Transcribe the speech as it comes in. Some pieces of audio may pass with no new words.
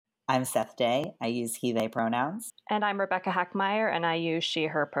I'm Seth Day. I use he, they pronouns. And I'm Rebecca Hackmeyer, and I use she,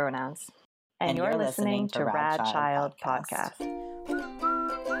 her pronouns. And you're listening to Rad Child Podcast.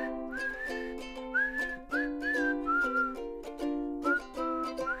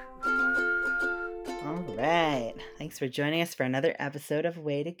 All right. Thanks for joining us for another episode of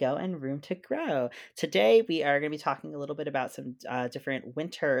Way to Go and Room to Grow. Today, we are going to be talking a little bit about some different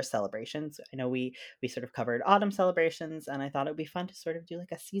winter celebrations. I know we sort of covered autumn celebrations, and I thought it would be fun to sort of do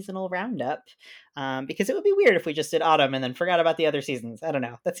like a seasonal roundup because it would be weird if we just did autumn and then forgot about the other seasons. I don't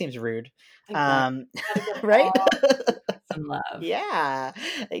know. That seems rude. Exactly. Right? Some love. Yeah,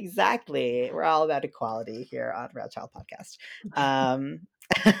 exactly. We're all about equality here on Rad Child Podcast.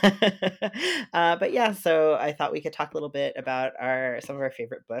 But yeah, so I thought we could talk a little bit about some of our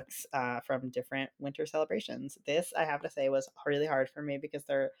favorite books from different winter celebrations. This, I have to say, was really hard for me because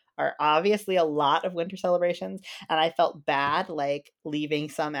there are obviously a lot of winter celebrations, and I felt bad like leaving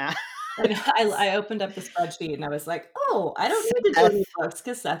some out. I opened up the spreadsheet and I was like, oh, I don't need to do any books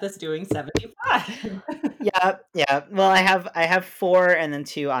because Seth is doing 75. Yeah. Well, I have 4 and then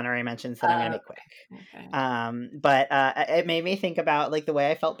 2 honorary mentions that I'm gonna make quick. Okay. But it made me think about like the way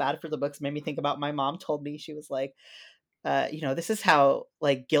I felt bad for the books made me think about my mom told me, she was like, this is how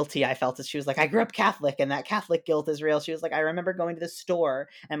like guilty I felt. She was like, I grew up Catholic and that Catholic guilt is real. She was like, I remember going to the store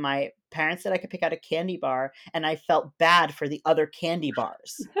and my parents said I could pick out a candy bar and I felt bad for the other candy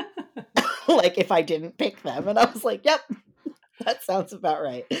bars. Like if I didn't pick them. And I was like, yep, that sounds about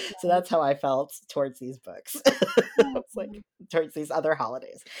right. So that's how I felt towards these books. It's like towards these other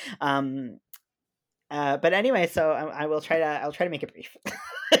holidays. But anyway, so I'll try to make it brief.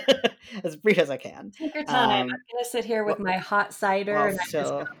 As brief as I can. Take your time. I'm gonna sit here with my hot cider and I'm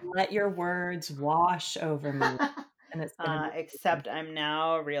just gonna let your words wash over me. And it's except I'm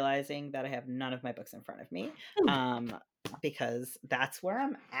now realizing that I have none of my books in front of me. Because that's where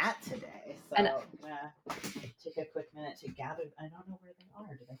I'm at today. So I'm gonna take a quick minute to gather. I don't know where they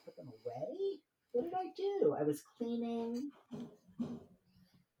are. Did I put them away? What did I do? I was cleaning.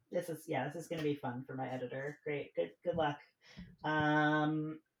 This is gonna be fun for my editor. Great. Good luck.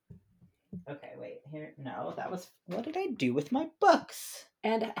 Okay, wait. Here. No, that was, what did I do with my books?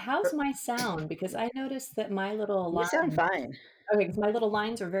 And how's my sound? Because I noticed that my little lines... You sound fine. Okay, because my little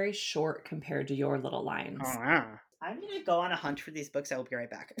lines are very short compared to your little lines. I'm going to go on a hunt for these books. I will be right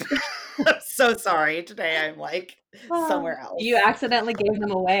back. I'm so sorry. Today I'm like somewhere else. You accidentally gave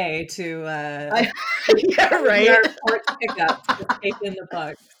them away to yeah, right. Pickup to take in the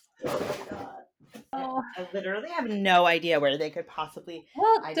books. Oh my God. I literally have no idea where they could possibly.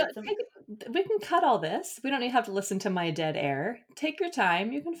 Well, we can cut all this. We don't even have to listen to my dead air. Take your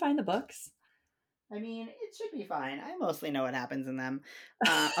time. You can find the books. I mean, it should be fine. I mostly know what happens in them.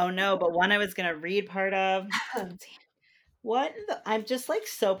 Oh no, but one I was gonna read part of. I'm just like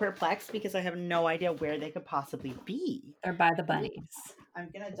so perplexed because I have no idea where they could possibly be. They're by the bunnies.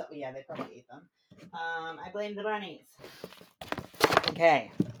 Yeah, they probably ate them. I blame the bunnies. Okay.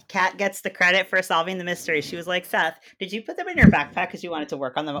 Kat gets the credit for solving the mystery. She was like, Seth, did you put them in your backpack because you wanted to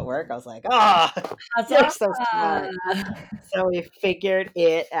work on them at work? I was like, you're so smart. So we figured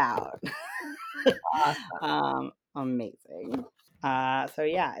it out. Awesome. Amazing. So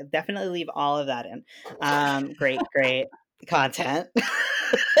yeah, definitely leave all of that in. Great content.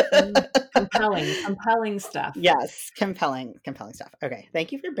 compelling stuff. Yes, compelling stuff. Okay,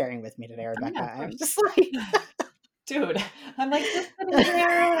 thank you for bearing with me today, Rebecca. I'm just like, dude, I'm like just sitting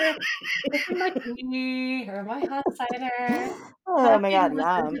here with my tea or my hot cider. Oh my God,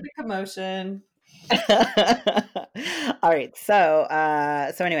 yum. The commotion. All right, so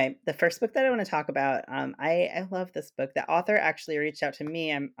anyway, the first book that I want to talk about, I love this book. The author actually reached out to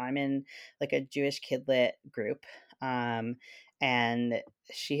me. I'm in like a Jewish kidlit group, and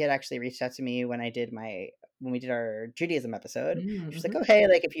she had actually reached out to me when we did our Judaism episode. She's like, oh, hey,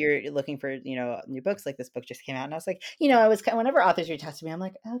 like if you're looking for, new books, like this book just came out. And I was like, I was whenever authors reach out to me, I'm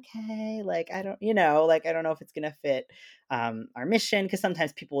like, okay, like, I don't know if it's going to fit our mission. Cause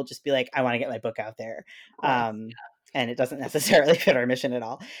sometimes people will just be like, I want to get my book out there. And it doesn't necessarily fit our mission at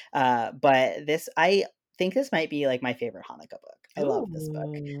all. But I think this might be like my favorite Hanukkah book. I love this book.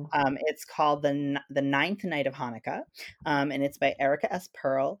 It's called the Ninth Night of Hanukkah, and it's by Erica S.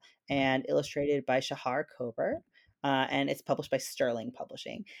 Pearl and illustrated by Shahar Kober, and it's published by Sterling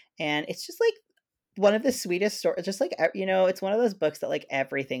Publishing. And it's just like one of the sweetest stories. Just like it's one of those books that like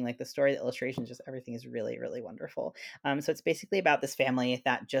everything, like the story, the illustrations, just everything is really, really wonderful. So it's basically about this family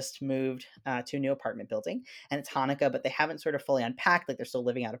that just moved to a new apartment building, and it's Hanukkah, but they haven't sort of fully unpacked. Like they're still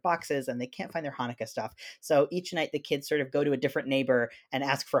living out of boxes, and they can't find their Hanukkah stuff. So each night the kids sort of go to a different neighbor and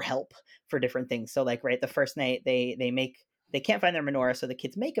ask for help for different things. So like, right, the first night they make they can't find their menorah, so the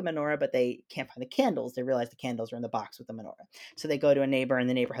kids make a menorah, but they can't find the candles. They realize the candles are in the box with the menorah, so they go to a neighbor, and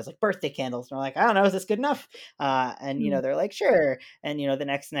the neighbor has like birthday candles, and they're like, I don't know, is this good enough? And Mm. they're like, sure. And the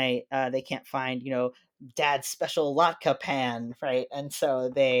next night, they can't find dad's special latke pan, right? And so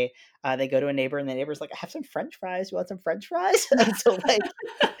they go to a neighbor, and the neighbor's like, I have some French fries. You want some French fries? And so like,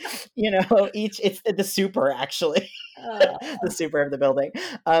 each it's the super actually, Oh. the super of the building.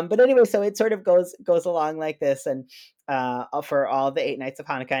 But anyway, so it sort of goes along like this, and for all the 8 nights of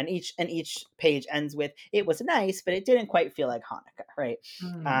Hanukkah, and each page ends with it was nice, but it didn't quite feel like Hanukkah, right?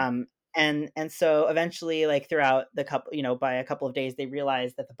 Mm. Um, and so eventually, like throughout the couple, by a couple of days, they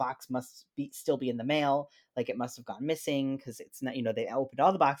realized that the box must still be in the mail, like it must have gone missing because it's not, they opened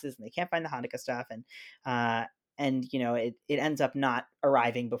all the boxes and they can't find the Hanukkah stuff, uh, and it ends up not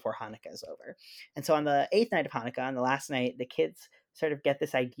arriving before Hanukkah is over. And so on the 8th night of Hanukkah, on the last night, the kids sort of get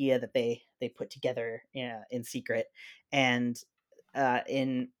this idea that they put together in secret, and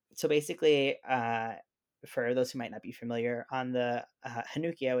in so basically, for those who might not be familiar, on the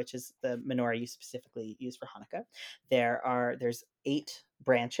Hanukkah, which is the menorah you specifically use for Hanukkah, there's 8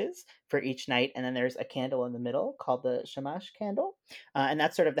 branches for each night, and then there's a candle in the middle called the shamash candle, and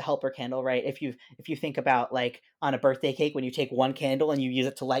that's sort of the helper candle, right? If you think about like on a birthday cake, when you take one candle and you use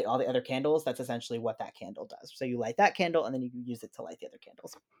it to light all the other candles, that's essentially what that candle does. So you light that candle, and then you can use it to light the other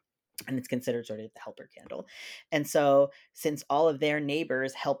candles, and it's considered sort of the helper candle. And so, since all of their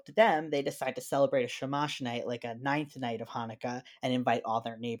neighbors helped them, they decide to celebrate a Shamash night, like a 9th night of Hanukkah, and invite all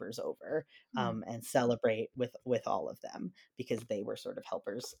their neighbors over, Mm. and celebrate with all of them because they were sort of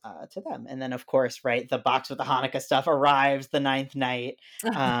helpers to them. And then, of course, right, the box with the Hanukkah stuff arrives the 9th night,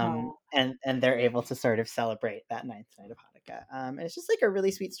 and they're able to sort of celebrate that 9th night of Hanukkah. And it's just like a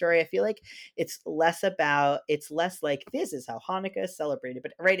really sweet story. I feel like it's less like this is how Hanukkah is celebrated,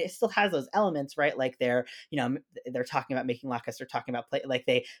 but right, it still has those elements, right? Like they're talking about making latkes, they're talking about play, like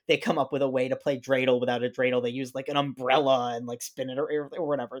they come up with a way to play dreidel without a dreidel. They use like an umbrella and like spin it or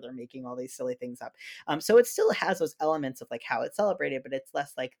whatever. They're making all these silly things up. So it still has those elements of like how it's celebrated, but it's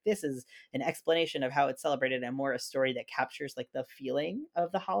less like this is an explanation of how it's celebrated and more a story that captures like the feeling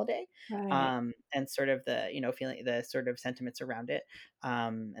of the holiday, Right. and sort of the feeling, the sort of sentiments around it,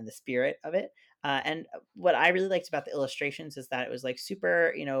 and the spirit of it. And what I really liked about the illustrations is that it was like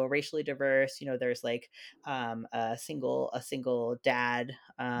super, racially diverse. There's like a single dad,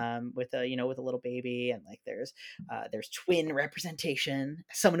 with a little baby, and like there's twin representation.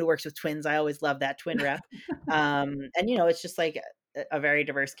 Someone who works with twins, I always love that twin rep. And it's just like a very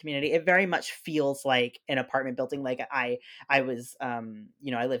diverse community. It very much feels like an apartment building. Like I was, I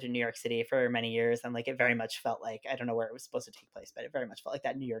lived in New York City for many years, and like it very much felt like, I don't know where it was supposed to take place, but it very much felt like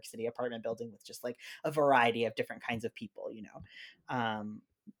that New York City apartment building with just like a variety of different kinds of people.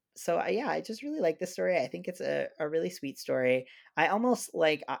 So yeah, I just really like this story. I think it's a really sweet story. I almost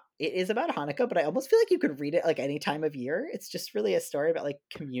like it is about Hanukkah, but I almost feel like you could read it like any time of year. It's just really a story about like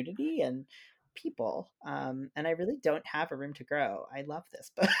community and people. And I really don't have a room to grow. I love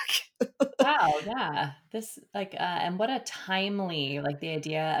this book. Wow, yeah. This like and what a timely like the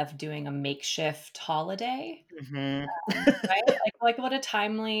idea of doing a makeshift holiday, Hmm. right? Like what a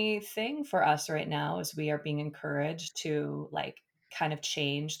timely thing for us right now as we are being encouraged to like kind of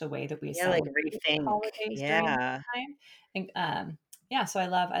change the way that we Yeah, like celebrate rethink. holidays during this Yeah. time. And yeah, so I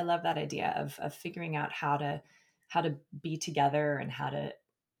love that idea of figuring out how to be together and how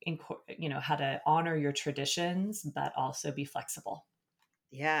to honor your traditions but also be flexible.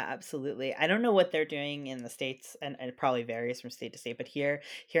 Yeah, absolutely. I don't know what they're doing in the States, and it probably varies from state to state, but here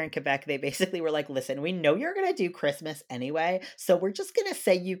in Quebec, they basically were like, listen, we know you're gonna do Christmas anyway, so we're just gonna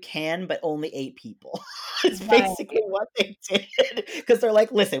say you can, but only 8 people. It's Right. basically what they did. Because they're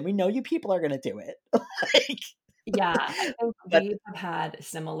like, listen, we know you people are gonna do it. Like, Yeah, I think but we have had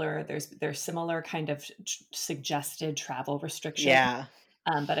similar there's similar kind of suggested travel restriction, yeah.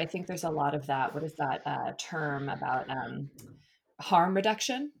 but I think there's a lot of that what is that, term about, harm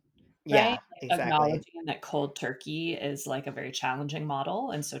reduction, right? Yeah, Like, exactly. acknowledging that cold turkey is, like, a very challenging model,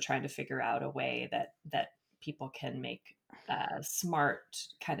 and so trying to figure out a way that people can make, smart,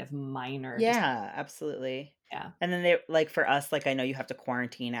 kind of minor just Yeah, absolutely. yeah, And then they like for us, like I know you have to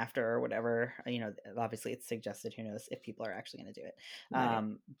quarantine after or whatever. Obviously it's suggested. Who knows if people are actually going to do it?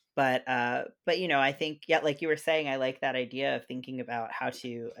 right. But I think yeah, like you were saying, I like that idea of thinking about how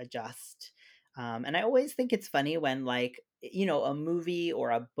to adjust. And I always think it's funny when like a movie or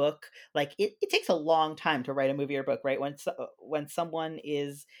a book, like it takes a long time to write a movie or book, right? When someone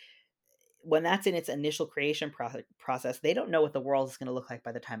is when that's in its initial creation process, they don't know what the world is going to look like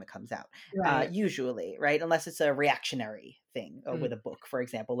by the time it comes out. Right. Usually, right? Unless it's a reactionary thing Mm. with a book, for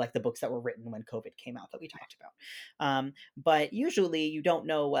example, like the books that were written when COVID came out that we talked about. But usually you don't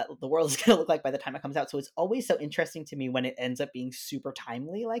know what the world is going to look like by the time it comes out. So it's always so interesting to me when it ends up being super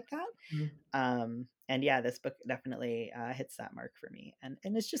timely like that. Mm. And yeah, this book definitely hits that mark for me. And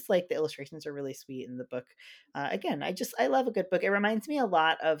it's just like the illustrations are really sweet in the book. Again, I love a good book. It reminds me a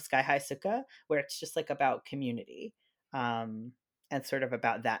lot of Sky High Suka, where it's just like about community. And sort of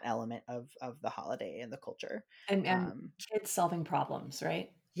about that element of the holiday and the culture. And Um, kids solving problems,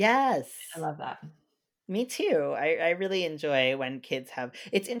 right? yes, I love that. me too. I really enjoy when kids have.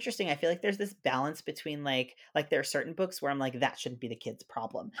 It's interesting. I feel like there's this balance between like there are certain books where I'm like that shouldn't be the kid's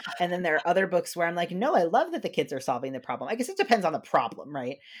problem, and then there are other books where I'm like no, I love that the kids are solving the problem. I guess it depends on the problem,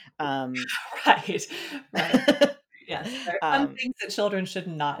 right? Um, Right, right. Yes, there are some um, things that children should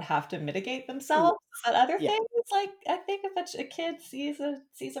not have to mitigate r- themselves, but other yeah, things, like, I think if a kid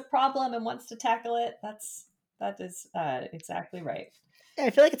sees a problem and wants to tackle it, that is, exactly right.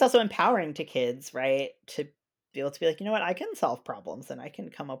 I feel like it's also empowering to kids, right? To be able to be like, you know what, I can solve problems and I can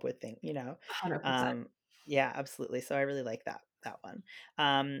come up with things, 100%. Um, yeah, absolutely. So I really like that one.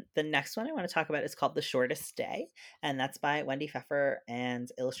 The next one I want to talk about is called The Shortest Day, and that's by Wendy Pfeffer and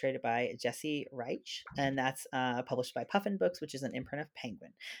illustrated by Jesse Reich, and that's published by Puffin Books, which is an imprint of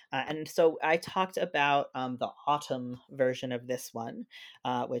Penguin. And so I talked about the autumn version of this one,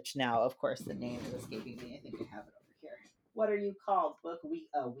 which now, of course, the name is escaping me. I think I have it over here. What are you called? Book we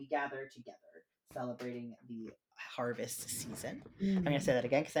gather together, celebrating the harvest season. I'm going to Mm. say that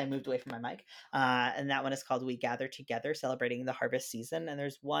again because I moved away from my mic. And that one is called We Gather Together, celebrating the harvest season. And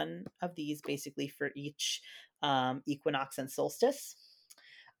there's one of these basically for each equinox and solstice.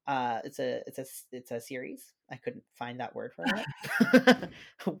 It's a series. I couldn't find that word for a minute.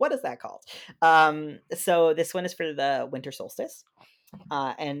 What is that called? So this one is for the winter solstice,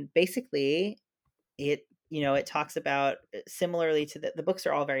 and basically it talks about similarly to the books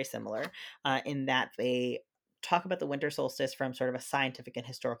are all very similar in that they talk about the winter solstice from sort of a scientific and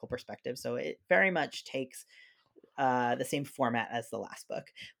historical perspective. So it very much takes the same format as the last book,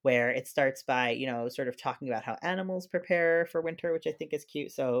 where it starts by sort of talking about how animals prepare for winter, which I think is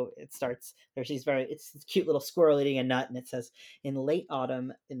cute. So it starts there's these it's this cute little squirrel eating a nut, and it says, in late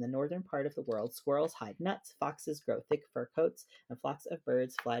autumn in the northern part of the world, squirrels hide nuts, foxes grow thick fur coats, and flocks of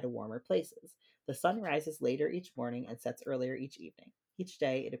birds fly to warmer places. The sun rises later each morning and sets earlier each evening. Each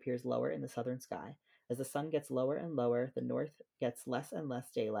day it appears lower in the southern sky. As the sun gets lower and lower, the north gets less and less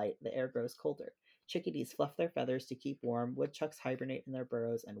daylight, the air grows colder. Chickadees fluff their feathers to keep warm, woodchucks hibernate in their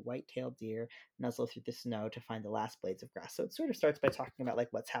burrows, and white-tailed deer nuzzle through the snow to find the last blades of grass. So it sort of starts by talking about like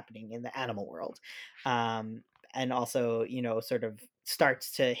what's happening in the animal world, um, and also sort of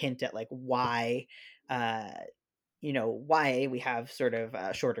starts to hint at like uh, why we have sort of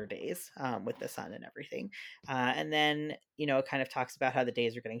shorter days with the sun and everything. And then, it kind of talks about how the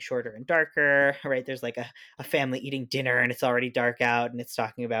days are getting shorter and darker, right? There's like a family eating dinner and it's already dark out. And it's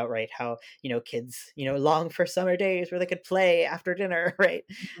talking about, right, how, kids, long for summer days where they could play after dinner, right?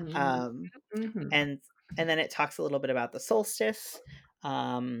 Mhm. Um, Mhm. and, and then it talks a little bit about the solstice.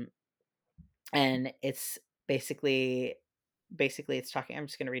 Um, and it's basically it's talking, I'm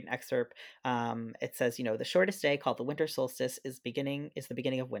just going to read an excerpt. It says, the shortest day, called the winter solstice, is the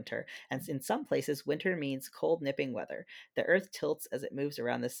beginning of winter, and in some places winter means cold nipping weather. The earth tilts as it moves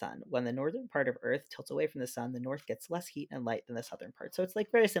around the sun. When the northern part of earth tilts away from the sun, the north gets less heat and light than the southern part. So it's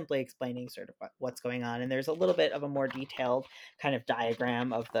like very simply explaining sort of what's going on, and there's a little bit of a more detailed kind of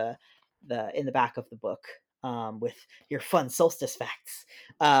diagram of the in the back of the book, with your fun solstice facts.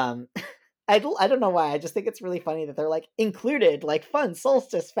 um I don't know why. I just think it's really funny that they're like included like fun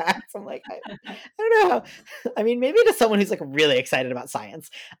solstice facts. I'm like, I don't know how. I mean, maybe to someone who's like really excited about science.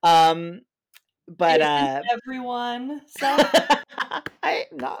 But Isn't everyone? So I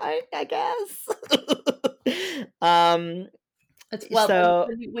guess. it's well, So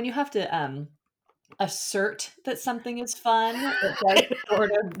when you have to, assert that something is fun, it does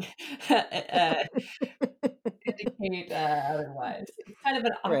sort of, uh, indicate, otherwise. It's kind of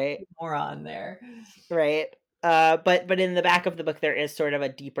an right. oxymoron there. Right. But in the back of the book there is sort of a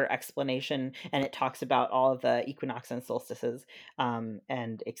deeper explanation, and it talks about all of the equinox and solstices,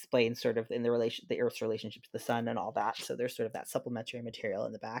 and explains sort of in the Earth's relationship to the sun and all that. So there's sort of that supplementary material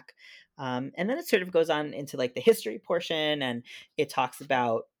in the back, and then it sort of goes on into like the history portion, and it talks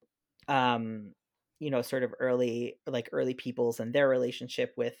about um, sort of early peoples and their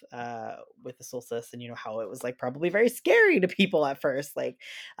relationship with the solstice, and how it was like probably very scary to people at first, like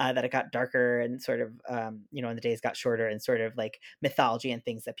that it got darker and sort of and the days got shorter, and sort of like mythology and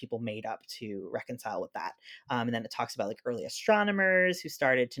things that people made up to reconcile with that. And then it talks about like early astronomers who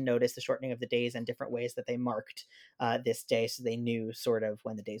started to notice the shortening of the days and different ways that they marked this day, so they knew sort of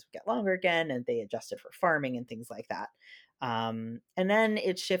when the days would get longer again, and they adjusted for farming and things like that. And then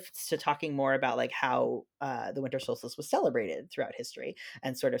it shifts to talking more about like how the winter solstice was celebrated throughout history,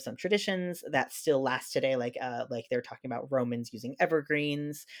 and sort of some traditions that still last today, like they're talking about Romans using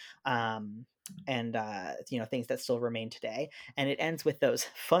evergreens, and things that still remain today. And it ends with those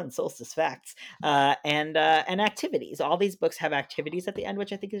fun solstice facts and activities. All these books have activities at the end,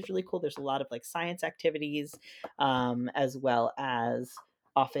 which I think is really cool. There's a lot of like science activities, as well as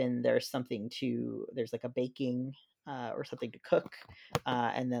often there's like a baking or something to cook,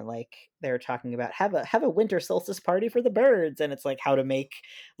 and then like they're talking about have a winter solstice party for the birds, and it's like how to make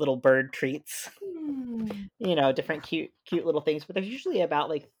little bird treats, Hmm. different cute little things. But there's usually about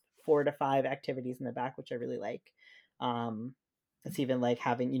like 4 to 5 activities in the back, which I really like. um it's even like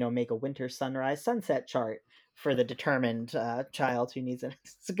having make a winter sunrise sunset chart for the determined child who needs it.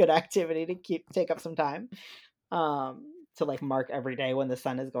 It's a good activity to take up some time, to like mark every day when the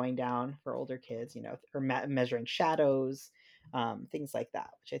sun is going down for older kids, or measuring shadows, things like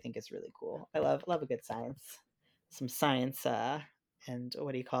that, which I think is really cool. I love a good some science, and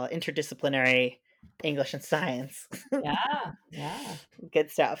what do you call it, interdisciplinary English and science. Yeah, yeah.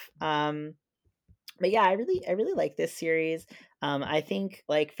 Good stuff. But yeah, I really like this series. I think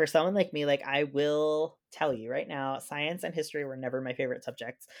like for someone like me, like I will tell you right now, science and history were never my favorite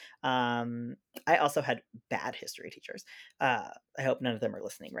subjects. um I also had bad history teachers. I hope none of them are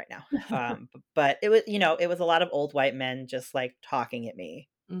listening right now. But it was a lot of old white men just like talking at me.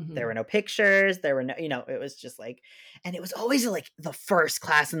 There Hmm. were no pictures, there were no, it was just like, and it was always like the first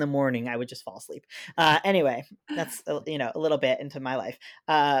class in the morning. I would just fall asleep. Anyway, that's a little bit into my life.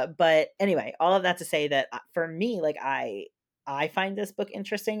 But anyway, all of that to say that for me, like I find this book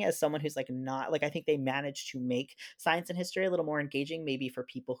interesting as someone who's like not like, I think they managed to make science and history a little more engaging, maybe for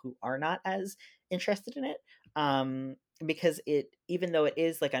people who are not as interested in it. Because even though it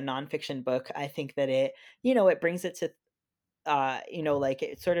is like a nonfiction book, I think that it brings it to like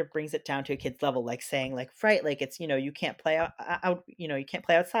it sort of brings it down to a kid's level, like saying like, right, like it's, you can't play out, you can't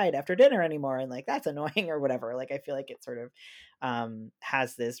play outside after dinner anymore, and like that's annoying or whatever. Like I feel like it sort of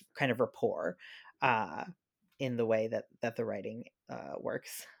has this kind of rapport uh in the way that the writing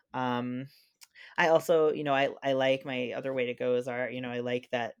works. I also, I like my other way to goes are, I like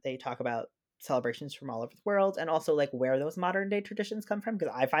that they talk about celebrations from all over the world, and also like where those modern day traditions come from,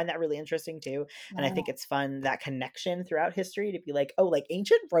 because I find that really interesting too. And I Wow. think it's fun, that connection throughout history, to be like, oh, like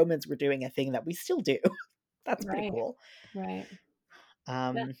ancient Romans were doing a thing that we still do. That's pretty Right, cool. right.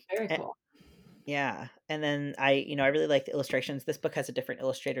 Um, That's very a- cool. yeah, and then I really like the illustrations. This book has a different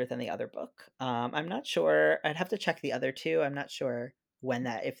illustrator than the other book. I'm not sure. I'd have to check the other two. I'm not sure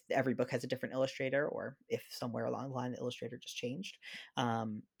if every book has a different illustrator, or if somewhere along the line the illustrator just changed.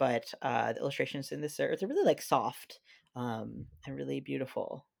 But the illustrations in this they're really like soft, and really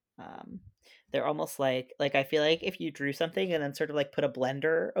beautiful. Um, they're almost like I feel like if you drew something and then sort of like put a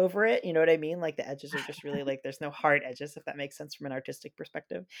blender over it, you know what I mean? Like the edges are just really like, there's no hard edges, if that makes sense from an artistic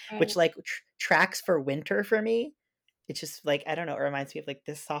perspective, which Right, like tracks for winter for me. It's just like, I don't know, it reminds me of like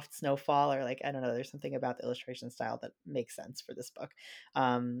this soft snowfall, or like, I don't know, there's something about the illustration style that makes sense for this book.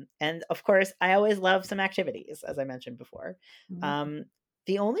 And of course I always love some activities, as I mentioned before. mhm. um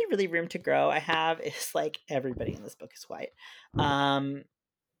the only really room to grow I have is like everybody in this book is white. um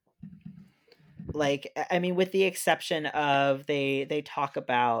like, I mean, with the exception of they talk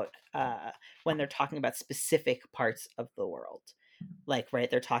about when they're talking about specific parts of the world, like, right,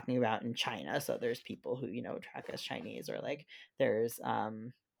 they're talking about in China, so there's people who track as Chinese, or like there's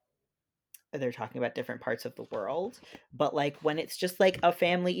they're talking about different parts of the world. But like when it's just like a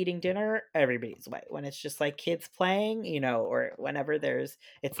family eating dinner, everybody's white. When it's just like kids playing, or whenever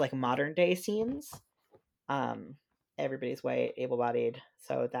it's like modern day scenes, um everybody's white, able-bodied.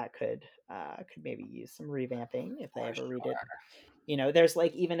 So that could maybe use some revamping if they For ever read it. sure. There's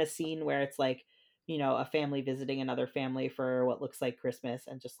like even a scene where it's like, a family visiting another family for what looks like Christmas,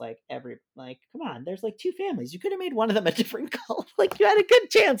 and just like come on, there's like 2 families, you could have made one of them a different color. Like you had a good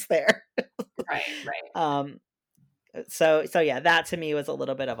chance there. Right, right. um so yeah, that to me was a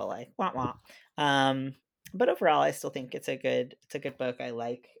little bit of a like wah wah. But overall I still think it's a good book. I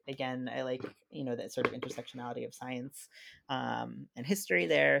like that sort of intersectionality of science and history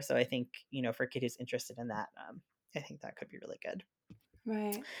there. So I think, for a kid who's interested in that, I think that could be really good.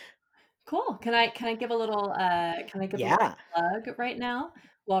 Right. Cool. Can I give a little can I give a little Yeah. plug right now?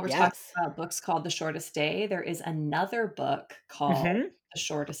 While we're talking Yes. about books called The Shortest Day, there is another book called Mhm. The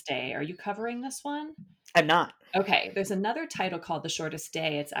Shortest Day. Are you covering this one? I'm not. Okay, there's another title called The Shortest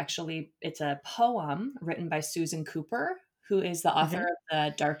Day. It's a poem written by Susan Cooper, who is the author Mhm.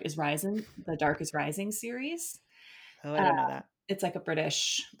 of The Dark is Rising series. Oh, I Uh, don't know that. it's like a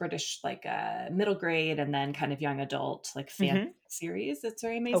British like middle grade and then kind of young adult like fantasy Mhm. series. It's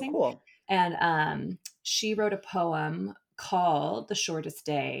very Oh, amazing. cool. And she wrote a poem called The Shortest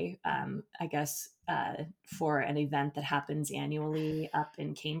Day, I guess, for an event that happens annually up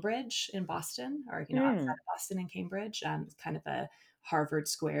in Cambridge in Boston, or, outside Mm. of Boston in Cambridge. It's kind of a Harvard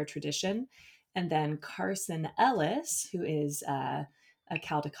Square tradition. And then Carson Ellis, who is a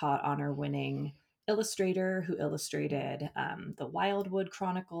Caldecott honor winning illustrator who illustrated the Wildwood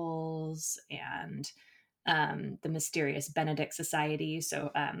Chronicles and the Mysterious Benedict Society.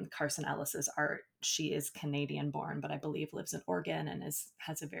 So Carson Ellis's art, she is Canadian born, but I believe lives in Oregon and has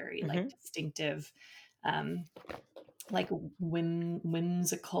a very like Mhm. distinctive, um, like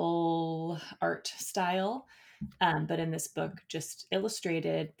whimsical art style. But in this book, just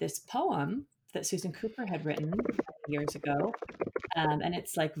illustrated this poem that Susan Cooper had written years ago, and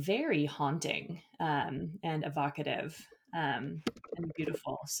it's like very haunting and evocative and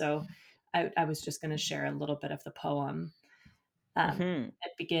beautiful. So I was just going to share a little bit of the poem. Mhm.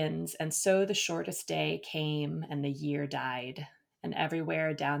 It begins, and so the shortest day came, and the year died. And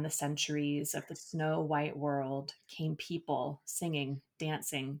everywhere down the centuries of the snow white world came people singing,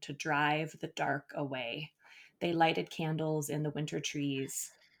 dancing to drive the dark away. They lighted candles in the winter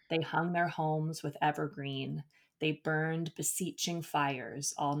trees. They hung their homes with evergreen. They burned beseeching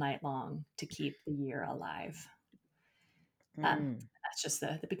fires all night long to keep the year alive. Mm. That's just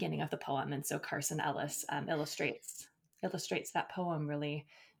the beginning of the poem, and so Carson Ellis illustrates that poem really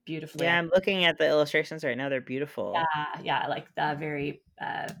beautifully. Yeah, I'm looking at the illustrations right now. They're beautiful. Yeah, like the very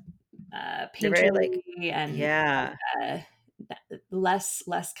They're very like, painterly and yeah. uh, less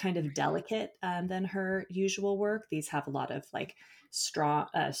kind of delicate than her usual work. These have a lot of like strong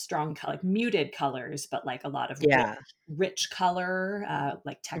like muted colors, but like a lot of Yeah. rich color,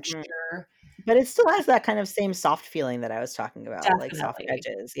 like Mhm. texture. But it still has that kind of same soft feeling that I was talking about, like soft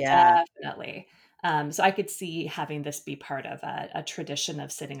Definitely, edges. Yeah. definitely. So I could see having this be part of a tradition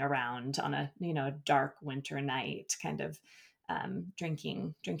of sitting around on a dark winter night, kind of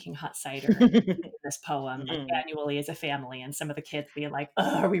drinking hot cider and reading this poem like Mhm. annually as a family, and some of the kids being like,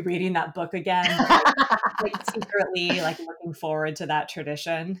 "Oh, are we reading that book again?" But like secretly like looking forward to that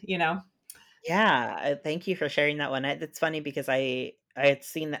tradition, you know? Yeah, thank you for sharing that one. It's funny because I had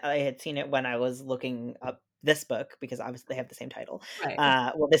seen it when I was looking up this book because obviously they have the same title. Right.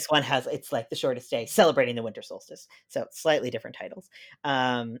 Well, this one has it's like the shortest day, celebrating the winter solstice, so slightly different titles.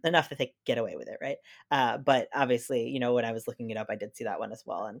 Enough that they get away with it, right? But obviously, when I was looking it up, I did see that one as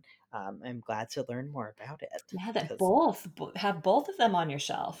well, and I'm glad to learn more about it Yeah, that because have both of them on your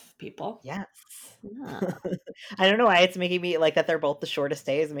shelf, people. yes. Yeah. I don't know why it's making me like that they're both the shortest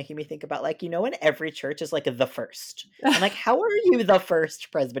days, making me think about like, when every church is like the first. I'm like, how are you the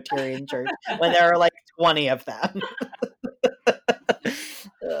first Presbyterian church when there are like 20 of them?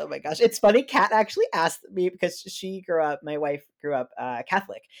 Oh my gosh. It's funny. Kat actually asked me because my wife grew up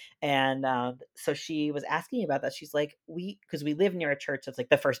Catholic. And so she was asking me about that. She's like, because we live near a church that's like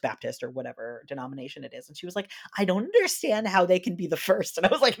the First Baptist or whatever denomination it is. And she was like, I don't understand how they can be the first. And I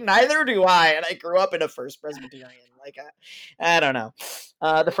was like, neither do I. And I grew up in a First Presbyterian. Like, I don't know.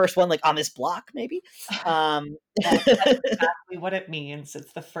 The first one, like on this block, maybe. Um, That's exactly what it means.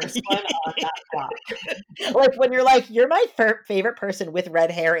 It's the first one on that block. like when you're like, you're my favorite person with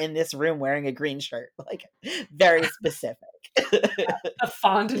red hair in this room wearing a green shirt, like very specific. The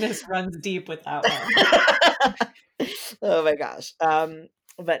fondness runs deep with that one. Oh my gosh.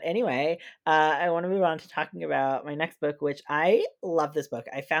 But anyway, I want to move on to talking about my next book, which I love this book.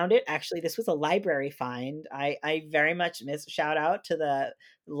 I found it actually, this was a library find. I very much miss shout out to the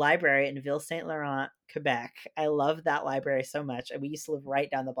library in Ville Saint Laurent, Quebec. I love that library so much. We used to live right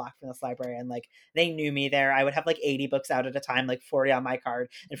down the block from this library, and like they knew me there. I would have like 80 books out at a time, like 40 on my card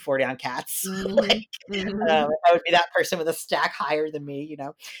and 40 on Cat's. Mhm, mhm. I would be that person with a stack higher than me.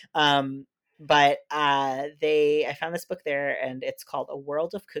 But I found this book there, and it's called A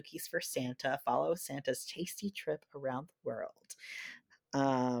World of Cookies for Santa. Follow Santa's tasty trip around the world.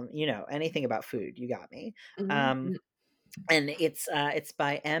 Anything about food, you got me. Mhm, Um, mm, and it's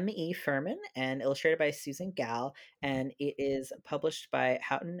by M.E. Furman and illustrated by Susan Gall, and it is published by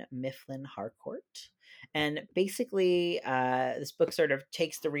Houghton Mifflin Harcourt. And basically, this book sort of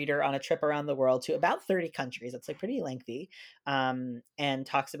takes the reader on a trip around the world to about 30 countries. It's like pretty lengthy, and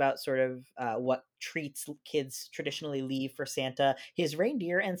talks about sort of what treats kids traditionally leave for Santa, his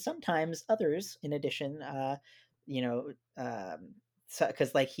reindeer, and sometimes others in addition. You know, so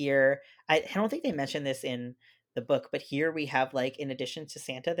because like here, I don't think they mentioned this in the book, but here we have like in addition to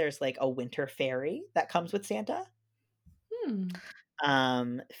Santa, there's like a winter fairy that comes with Santa. Hmm.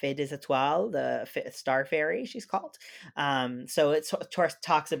 Fée des Étoiles, the star fairy, she's called. So it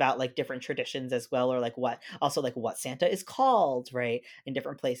talks about like different traditions as well, or like what also like what Santa is called, right, in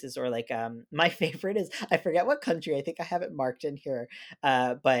different places, or like my favorite is I forget what country. I think I have it marked in here,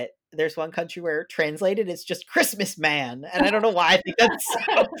 but there's one country where translated it's just Christmas Man, and I don't know why. I think that's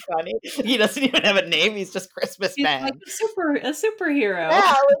so funny. He doesn't even have a name; he's just Christmas He's like Man. a superhero. Yeah,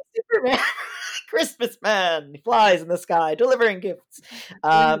 like Superman. Christmas Man. He flies in the sky delivering gifts.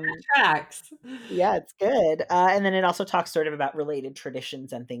 I mean, Um, that tracks. yeah, it's good. And then it also talks sort of about related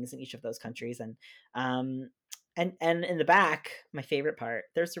traditions and things in each of those countries. Um, and in the back, my favorite part,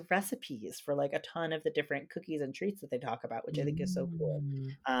 there's recipes for like a ton of the different cookies and treats that they talk about, which I think is so cool.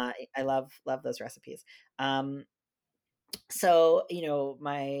 Mm. I love those recipes. So you know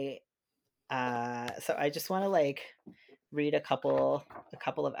my so I just want to like read a couple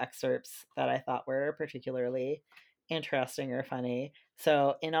of excerpts that I thought were particularly interesting or funny.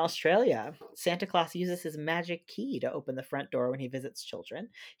 So in Australia, Santa Claus uses his magic key to open the front door when he visits children.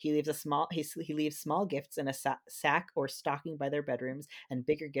 He leaves small gifts in a sack or stocking by their bedrooms and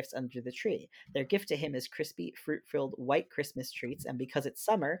bigger gifts under the tree. Their gift to him is crispy, fruit-filled white Christmas treats, and because it's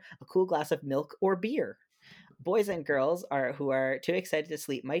summer, a cool glass of milk or beer. Boys and girls are who are too excited to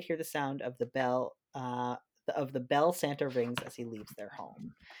sleep might hear the sound of the bell Santa rings as he leaves their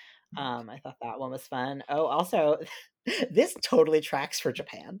home. I thought that one was fun. Oh, also, this totally tracks for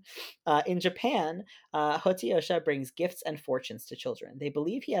Japan. In Japan, Hotiosha brings gifts and fortunes to children. They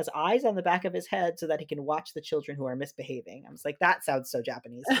believe he has eyes on the back of his head so that he can watch the children who are misbehaving. I was like, that sounds so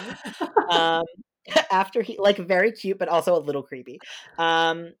Japanese to me. Um, after he like very cute, but also a little creepy.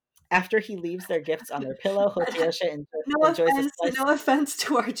 Um, after he leaves their gifts on their pillow, Hotiosha enjoys a slice. No offense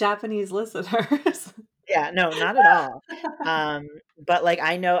to our Japanese listeners. Yeah, no, not at all. Um, but like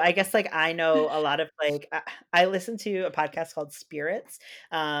I guess like I know a lot of like I listen to a podcast called Spirits,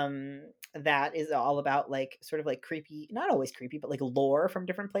 that is all about like sort of like creepy, not always creepy, but like lore from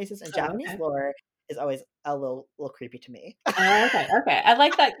different places. And Oh, Japanese okay. lore is always a little creepy to me. Oh, okay, okay. I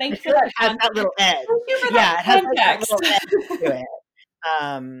like that. I Thank you for feel like that it has that little edge. thank you for that Yeah, it has like that context. little edge to it.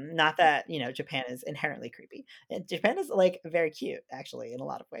 Not that, Japan is inherently creepy. Japan is like very cute actually in a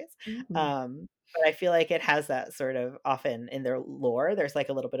lot of ways. Mm. But I feel like it has that sort of often in their lore, there's like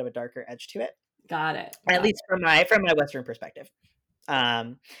a little bit of a darker edge to it, Got it, at got least from my Western perspective.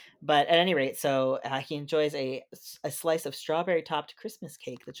 Um, but at any rate, so he enjoys a slice of strawberry topped Christmas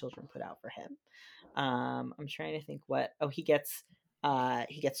cake the children put out for him. I'm trying to think what. Oh, he gets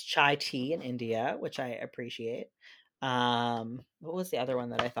chai tea in India, which I appreciate. What was the other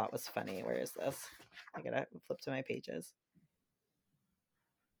one that I thought was funny? Where is this? I gotta flip to my pages.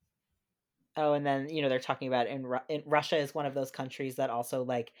 Oh, and then they're talking about in Russia is one of those countries that also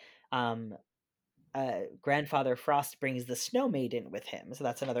like um grandfather Frost brings the snow maiden with him, so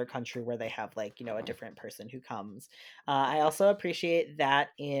that's another country where they have like a different person who comes. I also appreciate that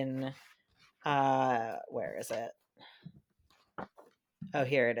in where is it? Oh,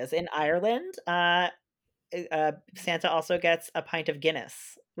 here it is in Ireland. Santa also gets a pint of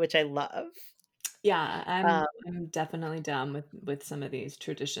Guinness, which I love. Yeah, Um, I'm definitely down with some of these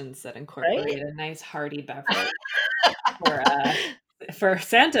traditions that right? incorporate a nice hearty beverage for, for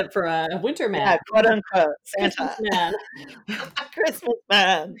Santa, for a winter man, Yeah, quote unquote Christmas Santa. man. Christmas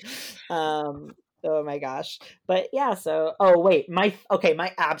man. Oh my gosh. But yeah, so oh wait, my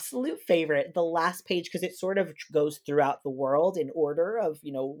absolute favorite, the last page, because it sort of goes throughout the world in order of,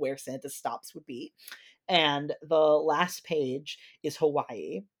 where Santa stops would be. And the last page is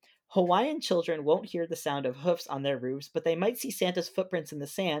Hawaii. Hawaiian children won't hear the sound of hoofs on their roofs, but they might see Santa's footprints in the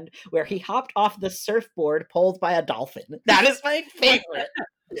sand where he hopped off the surfboard pulled by a dolphin. That is my favorite.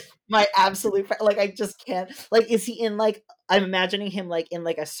 My absolute like I just can't like is he in like I'm imagining him like in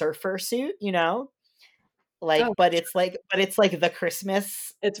like a surfer suit, Oh, like but it's like the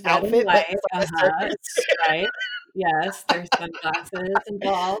Christmas it's red and outfit, but white, it's like a uh-huh, surfer it's suit. striped. Yes, there's sunglasses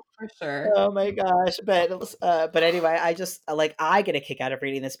involved for sure. Oh my gosh. But anyway, I just like I get a kick out of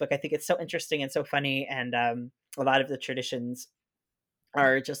reading this book. I think it's so interesting and so funny, and a lot of the traditions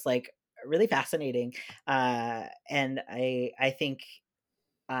are just like really fascinating. And I think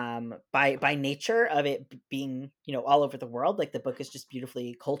by nature of it being, you know, all over the world, like the book is just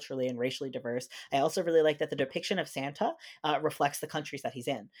beautifully culturally and racially diverse. I also really like that the depiction of Santa reflects the countries that he's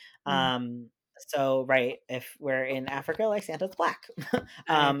in. Mm. So right, if we're in Africa, like Santa's black.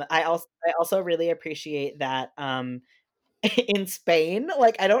 I I also really appreciate that in Spain,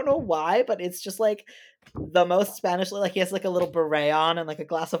 like I don't know why, but it's just like the most Spanish. Like he has like a little beret on and like a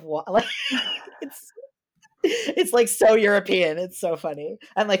glass of water. Like it's it's like so European. It's so funny.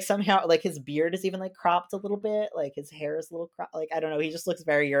 And like somehow like his beard is even like cropped a little bit. Like his hair is a little cropped. Like I don't know. He just looks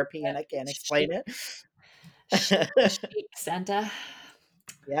very European. I can't explain chic, it. chic Santa.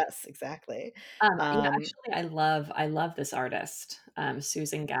 Yes, exactly. Yeah, Um, actually, I love this artist,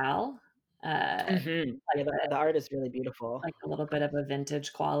 Susan Gall. yeah, Like the art is really beautiful. a little bit of a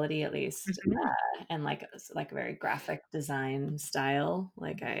vintage quality, at least, Mhm. and like a very graphic design style.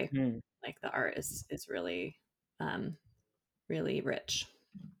 Mhm. Like the art is really, um, really rich.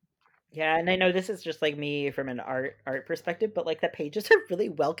 Yeah, and I know this is just like me from an art perspective, but like the pages are really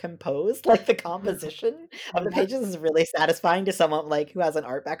well composed. Like the composition of the Yep, pages is really satisfying to someone like who has an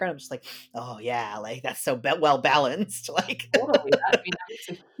art background. I'm just like, oh yeah, like that's so well balanced. Like, totally. I mean, that makes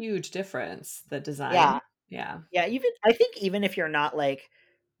a huge difference. The design. yeah, Yeah. yeah. Even I think even if you're not like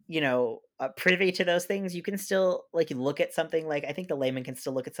you know privy to those things, you can still like look at something. Like I think the layman can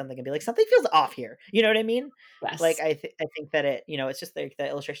still look at something and be like, something feels off here. You know what I mean? Like Yes. I think that it, you know, it's just like the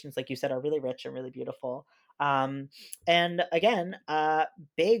illustrations, like you said, are really rich and really beautiful. Um, and again,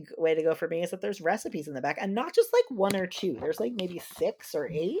 big way to go for me is that there's recipes in the back, and not just like one or two. There's like maybe six or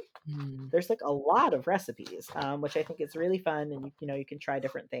eight. Mm. There's like a lot of recipes, which I think is really fun, and you know you can try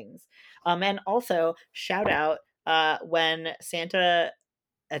different things. And also shout out when Santa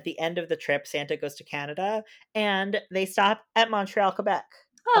at the end of the trip, Santa goes to Canada and they stop at Montreal, Quebec,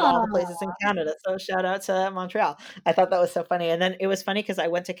 of all the Oh, places in Canada. So shout out to Montreal. I thought that was so funny. And then it was funny because I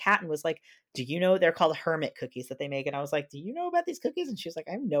went to Kat and was like, do you know they're called hermit cookies that they make? And I was like, do you know about these cookies? And she was like,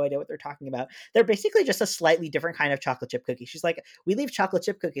 I have no idea what they're talking about. They're basically just a slightly different kind of chocolate chip cookie. She's like, we leave chocolate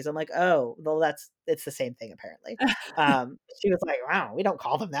chip cookies. I'm like, oh, well, it's the same thing apparently. She was like, wow, we don't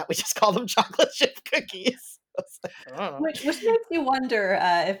call them that. We just call them chocolate chip cookies. I was like, oh. which makes you wonder,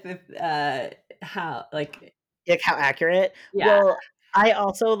 if how, like, Like, how accurate? yeah, Well, I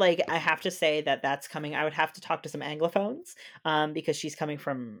also, like, I have to say that that's coming I would have to talk to some Anglophones, because she's coming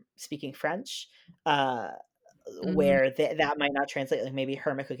from speaking French, uh, mm, where that might not translate, like, maybe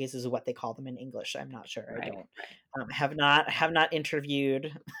hermit cookies is what they call them in English, I'm not sure, I right, don't, right. have not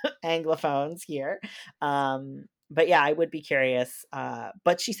interviewed Anglophones here, but yeah, I would be curious,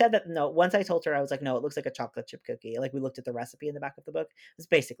 but she said that no, once I told her, I was like, "No, it looks like a chocolate chip cookie," like, we looked at the recipe in the back of the book, it's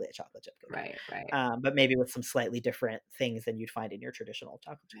basically a chocolate chip cookie, Right, right, but maybe with some slightly different things than you'd find in your traditional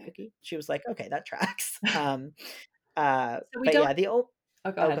chocolate chip right. cookie. She was like, "Okay, that tracks." So we But don't yeah, the old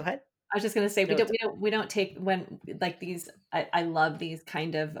Oh, go oh, go ahead. ahead. I was just gonna say, No, it's we don't take when, like, these I love these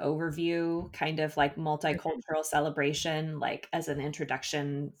kind of overview, kind of like mhm, multicultural celebration, like, as an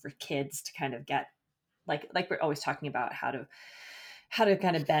introduction for kids to kind of get, like we're always talking about how to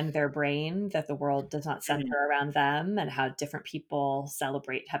kind of bend their brain that the world does not mhm. center around them, and how different people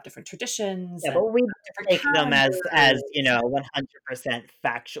have different traditions Yeah, and but we different take them as, you calendars. know, 100%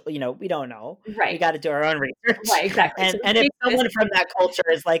 factual, you know, we don't know. We Right, gotta do our own research. right, exactly. So we And if take this someone from that culture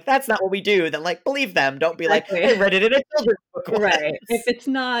is like, "That's not what we do," then, like, believe them. Don't be like, exactly. "I read it in a children's book Right. If once." it's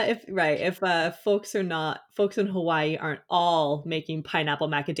not if right, if, folks in Hawaii aren't all making pineapple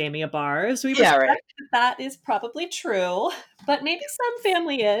macadamia bars, we Yeah, right. respect that that is probably true, but maybe some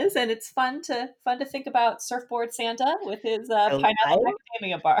family is, and it's fun to think about Surfboard Santa with his, So I pineapple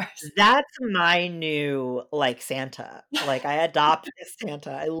macadamia bars. That's my new, like, Santa. Like, I adopt this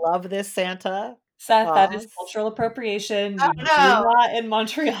Santa. I love this Santa Seth, that is Claus. cultural appropriation. Oh, You do no. not in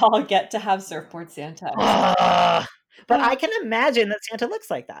Montreal get to have Surfboard Santa. I'm sorry. Ugh. But I can imagine that Santa looks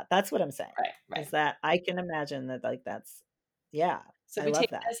like that. That's what I'm saying, Right, right. is that I can imagine that, like, that's yeah, So I we love take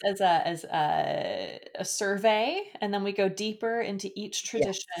that. this as a survey, and then we go deeper into each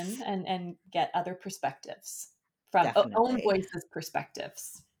tradition Yes, and get other perspectives from own definitely. voices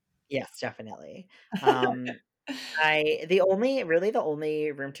perspectives. Yes, definitely. Um, I the only really the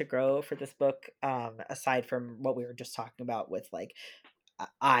only room to grow for this book, aside from what we were just talking about with, like,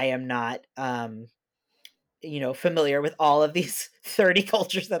 I am not, you know, familiar with all of these 30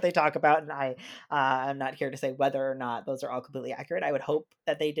 cultures that they talk about, and I'm not here to say whether or not those are all completely accurate. I would hope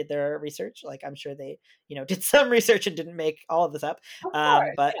that they did their research. Like, I'm sure they, you know, did some research and didn't make all of this up. Of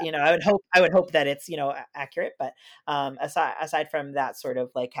course, But yeah. you know, I would hope that it's, you know, accurate. But aside from that sort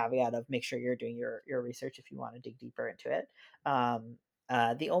of like caveat of make sure you're doing your research if you want to dig deeper into it. Um,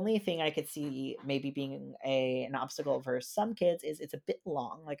 The only thing I could see maybe being an obstacle for some kids is it's a bit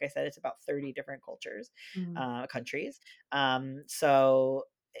long. Like I said, it's about 30 different Mm. countries. So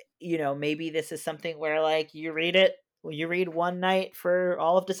maybe this is something where like you read one night for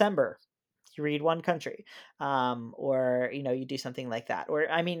all of December. You read one country, or you do something like that. Or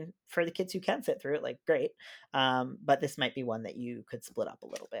I mean, for the kids who can sit through it, like great. But this might be one that you could split up a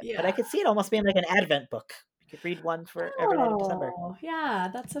little bit. But I Yeah. could see it almost being like an Advent book. You could read one for every night of December. Oh, yeah,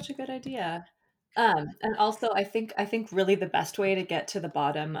 that's such a good idea. And also I think really the best way to get to the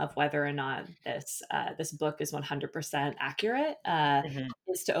bottom of whether or not this book is 100% accurate, Mhm.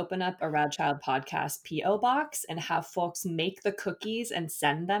 is to open up a Rad Child podcast PO box and have folks make the cookies and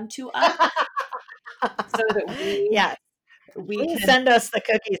send them to us so that Yeah, we please can send us the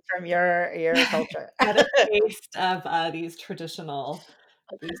cookies from your culture. get a taste of these traditional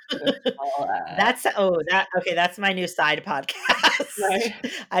That's my new side podcast. right.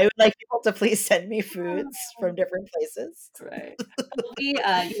 I would like people to please send me foods from different places. Right.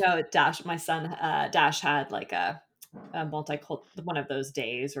 Dash, my son, Dash had like a multicult one of those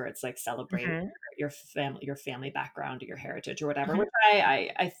days where it's like celebrating Mhm, your family background or your heritage or whatever, mhm, which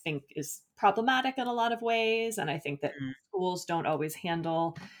I think is problematic in a lot of ways. And I think that mhm, schools don't always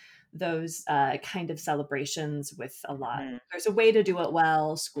handle those kind of celebrations with a lot. mhm. There's a way to do it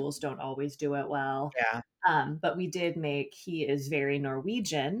well. Schools don't always do it well. Yeah. But we did make, he is very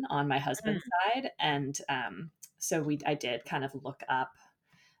Norwegian on my husband's Mm, side. And so I did kind of look up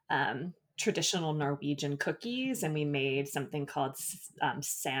traditional Norwegian cookies, and we made something called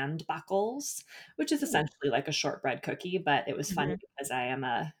sand buckles, which is ooh, essentially like a shortbread cookie. But it was funny mhm, because I am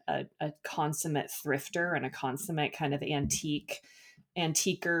a consummate thrifter and a consummate kind of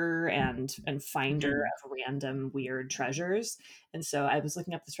antiquer and finder mhm. of random weird treasures. And so I was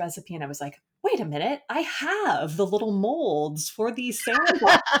looking up this recipe and I was like, wait a minute, I have the little molds for these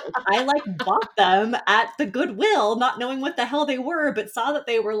sandboxes. I like bought them at the Goodwill, not knowing what the hell they were, but saw that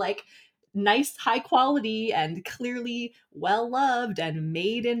they were like nice, high quality, and clearly well loved and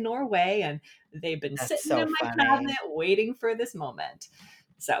made in Norway. And they've been That's sitting so in my funny. cabinet waiting for this moment.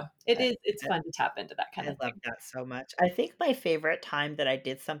 So I it's fun to tap into that kind I of love thing. that so much. I think my favorite time that I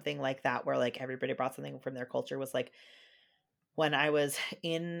did something like that where, like, everybody brought something from their culture was, like, when I was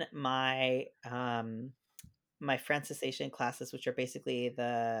in my Francisation classes, which are basically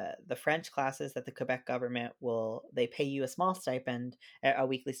the French classes that the Quebec government they pay you a small stipend, a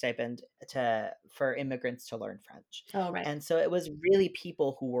weekly stipend for immigrants to learn French. Oh, right. And so it was really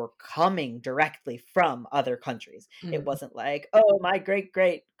people who were coming directly from other countries. It Mm. wasn't like, oh, my great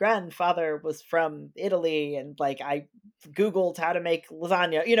great grandfather was from Italy and like I Googled how to make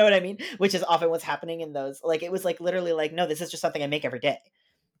lasagna. You know what I mean? Which is often what's happening in those. Like it was like literally like, no, this is just something I make every day,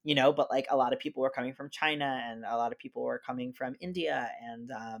 but like a lot of people were coming from China and a lot of people were coming from India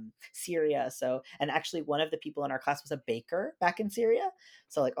and Syria. So, and actually one of the people in our class was a baker back in Syria.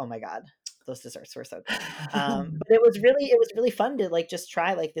 So like, oh my God, those desserts were so good. But it was really fun to like just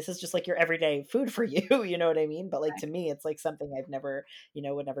try, like, this is just like your everyday food for you. You know what I mean? But like, to me, it's like something I've never,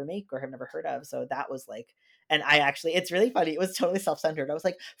 would never make or have never heard of. So that was like, and it's really funny. It was totally self-centered. I was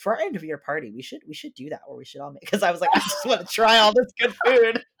like, for our end of year party, we should do that, or we should all make, because I was like, I just want to try all this good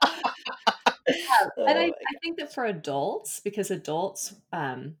food. And Oh my I think that for adults, because adults,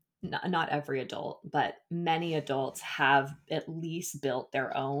 not every adult, but many adults have at least built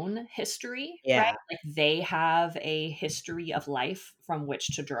their own history, right? Yeah. Like they have a history of life from which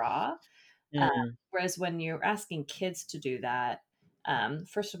to draw. Uh, Mm. Whereas when you're asking kids to do that,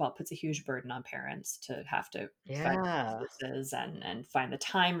 first of all, it puts a huge burden on parents to have to find Yeah. resources and find the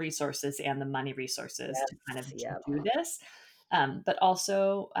time resources and the money resources to kind Yes. of Yep. do this. But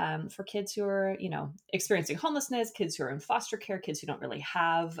also for kids who are, experiencing homelessness, kids who are in foster care, kids who don't really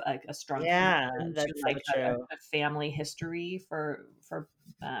have a strong Yeah, connection to that's so like true. a family history for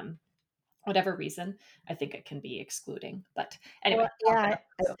whatever reason, I think it can be excluding. But Well, anyway, off yeah, that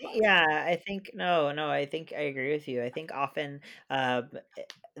soapbox. I think no, I think I agree with you. I think often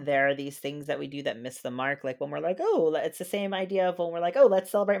there are these things that we do that miss the mark. Like when we're like, oh, it's the same idea of when we're like, oh,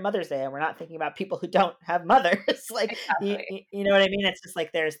 let's celebrate Mother's Day, and we're not thinking about people who don't have mothers. Like, Exactly. you know what I mean? It's just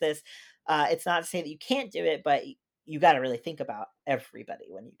like there's this. It's not to say that you can't do it, but you got to really think about everybody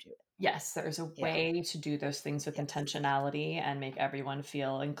when you do it. Yes, there's a Yeah. way to do those things with Yes. intentionality and make everyone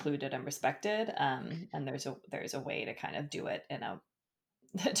feel included and respected. And there's a way to kind of do it in a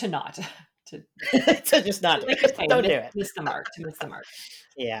to not to So just not do like you're it. saying, Don't do it. miss the mark.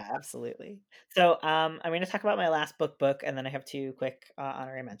 Yeah, absolutely. So, I'm going to talk about my last book, and then I have two quick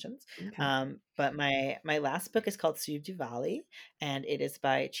honorary mentions. Okay. But my last book is called Sub Valley, and it is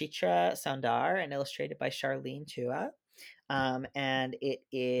by Chitra Sundar and illustrated by Charlene Tua. and it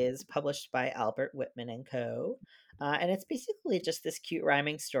is published by Albert Whitman and Co. And it's basically just this cute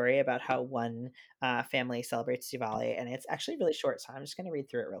rhyming story about how one family celebrates Diwali, and it's actually really short, so I'm just going to read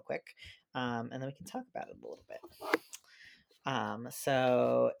through it real quick, and then we can talk about it a little bit.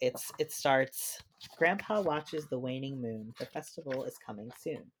 So it starts. Grandpa watches the waning moon. The festival is coming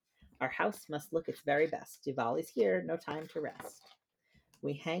soon. Our house must look its very best. Diwali's here, no time to rest.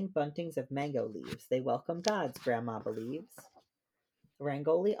 We hang buntings of mango leaves. They welcome gods, Grandma believes.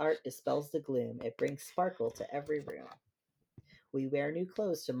 Rangoli art dispels the gloom. It brings sparkle to every room. We wear new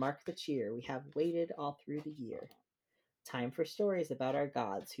clothes to mark the cheer. We have waited all through the year. Time for stories about our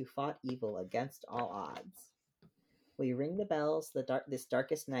gods who fought evil against all odds. We ring the bells this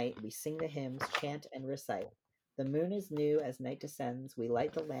darkest night. We sing the hymns, chant and recite. The moon is new as night descends. We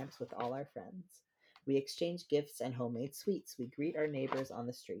light the lamps with all our friends. We exchange gifts and homemade sweets. We greet our neighbors on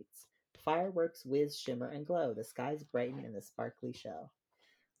the streets. Fireworks whiz, shimmer, and glow. The skies brighten in the sparkly show.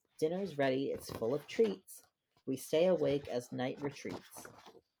 Dinner's ready. It's full of treats. We stay awake as night retreats.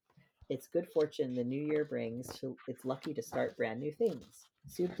 It's good fortune the new year brings. It's lucky to start brand new things.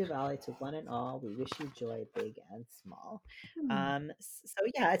 Subh Diwali to one and all. We wish you joy, big and small. Hmm. So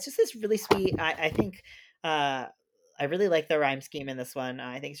yeah, it's just this really sweet. I think I really like the rhyme scheme in this one.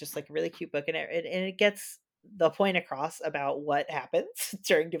 I think it's just like a really cute book, and it gets the point across about what happens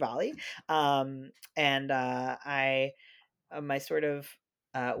during Diwali. And my sort of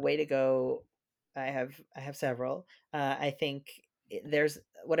way to go. I have several. I think there's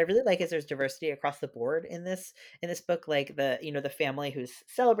what I really like is there's diversity across the board in this book. Like the family who's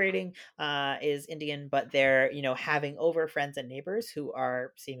celebrating is Indian, but they're having over friends and neighbors who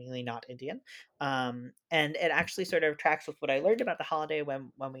are seemingly not Indian. And it actually sort of tracks with what I learned about the holiday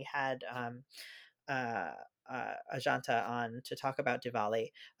when we had uh, Ajanta on to talk about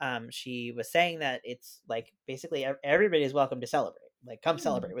Diwali. She was saying that it's like basically everybody is welcome to celebrate. Like, come Hmm.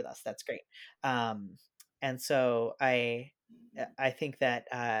 celebrate with us. That's great. Um, and so I think that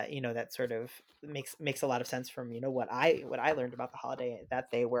that sort of makes a lot of sense from what I learned about the holiday, that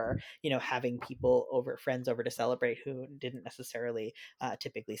they were having people over, friends over to celebrate who didn't necessarily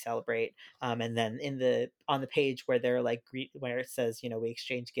typically celebrate. And then on the page where they're like where it says we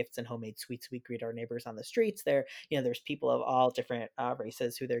exchange gifts and homemade sweets, we greet our neighbors on the streets, there's people of all different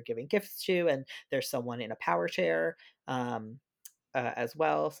races who they're giving gifts to, and there's someone in a power chair um, as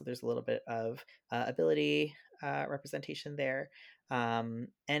well. So there's a little bit of ability representation there. And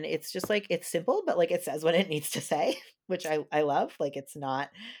it's just like it's simple, but like it says what it needs to say, which I love. Like it's not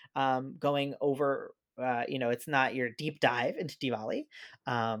going over. It's not your deep dive into Diwali,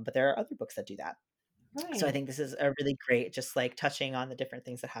 but there are other books that do that. So I Right. think this is a really great, just like touching on the different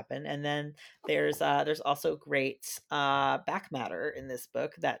things that happen. And then there's also great back matter in this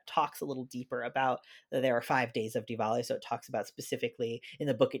book that talks a little deeper about there are 5 days of Diwali. So it talks about specifically in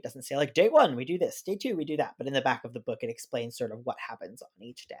the book. It doesn't say like day one we do this, day two we do that, but in the back of the book it explains sort of what happens on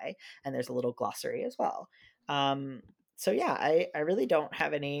each day. And there's a little glossary as well. Um, so yeah, I really don't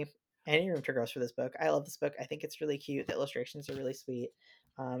have any room to grow for this book. I love this book. I think it's really cute. The illustrations are really sweet.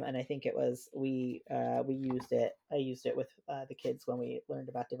 And I think it was we used it. I used it with the kids when we learned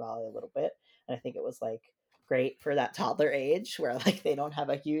about Diwali a little bit, and I think it was like great for that toddler age where like they don't have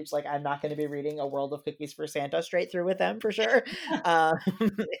a huge like I'm not going to be reading A World of Cookies for Santa straight through with them for sure.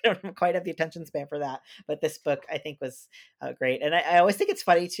 They don't quite have the attention span for that, but this book I think was great. And I always think it's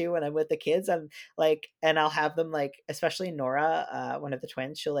funny too when I'm with the kids. I'm like, and I'll have them like, especially Nora, one of the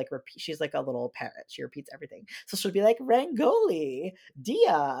twins. She'll like repeat. She's like a little parrot. She repeats everything. So she'll be like Rangoli,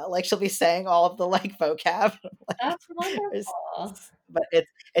 Dia. Like she'll be saying all of the like vocab. Like, That's there's, wonderful. but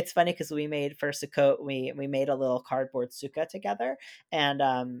it's funny because we made for Sukkot we made a little cardboard sukkah together, and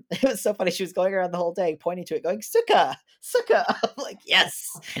it was so funny. She was going around the whole day pointing to it, going sukkah, sukkah. I'm like yes,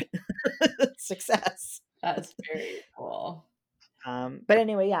 success. That's very cool. But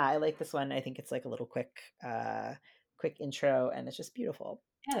anyway, yeah, I like this one. I think it's like a little quick intro, and it's just beautiful.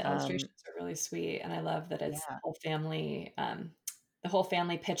 Yeah, the Um, illustrations are really sweet, and I love that it's yeah, the whole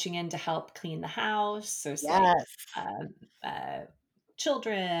family pitching in to help clean the house. So it's like yes. um, uh,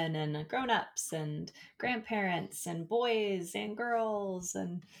 children and grown-ups and grandparents and boys and girls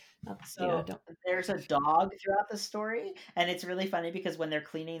and So don't. there's a dog throughout the story, and it's really funny because when they're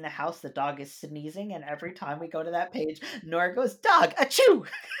cleaning the house, the dog is sneezing, and every time we go to that page, Nora goes, "Dog, achoo!"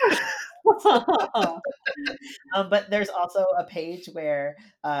 But there's also a page where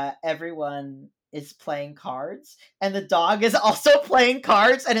everyone is playing cards, and the dog is also playing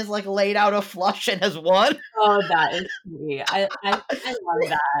cards and is like laid out a flush and has won. Oh, that is sweet. I love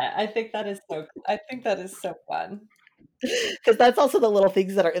that. I think that is so fun. Because that's also the little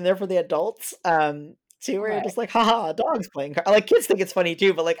things that are in there for the adults. too, where you're Right. just like, haha, dogs playing cards. Like kids think it's funny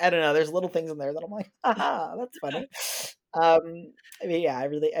too, but like I don't know, there's little things in there that I'm like, haha, that's funny. Um, I mean, yeah, I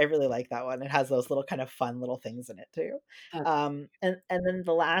really like that one. It has those little kind of fun little things in it too. That's And then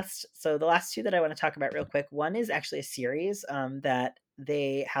the last two that I want to talk about real quick. One is actually a series that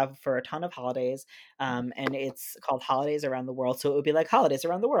they have for a ton of holidays, and it's called Holidays Around the World. So it would be like holidays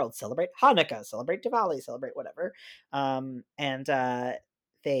around the world. Celebrate Hanukkah, celebrate Diwali, celebrate whatever. And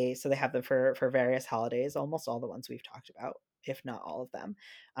they have them for various holidays, almost all the ones we've talked about, if not all of them.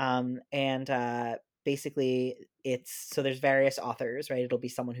 And basically it's so there's various authors, right? It'll be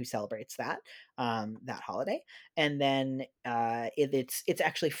someone who celebrates that holiday, and then it's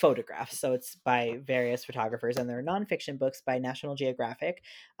actually photographs, so it's by various photographers, and they're nonfiction books by National Geographic,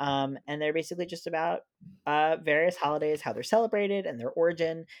 and they're basically just about various holidays, how they're celebrated, and their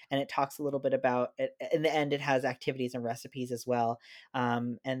origin, and it talks a little bit about it. In the end, it has activities and recipes as well,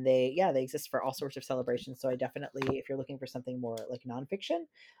 and they exist for all sorts of celebrations. So I definitely, if you're looking for something more like nonfiction,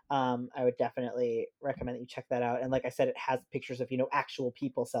 I would definitely recommend that you check that out. And like I said, it has pictures of actual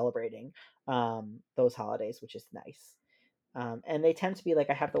people celebrating those holidays, which is nice. And they tend to be like,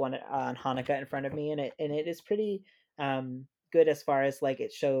 I have the one on Hanukkah in front of me, and it is pretty good as far as like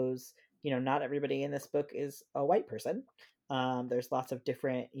it shows. Not everybody in this book is a white person. There's lots of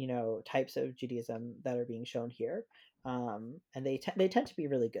different types of Judaism that are being shown here, and they tend to be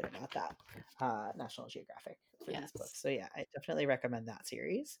really good about that. National Geographic for these yes. books. So yeah, I definitely recommend that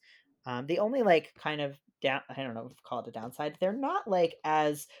series. The only like kind of down, I don't know if call it a downside, they're not like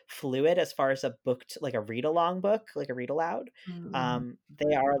as fluid as far as a book like a read along book, like a read aloud. Mm.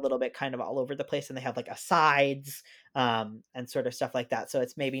 They are a little bit kind of all over the place, and they have like asides, and sort of stuff like that. So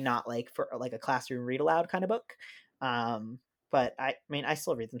it's maybe not like for like a classroom read aloud kind of book. Um, but I mean, I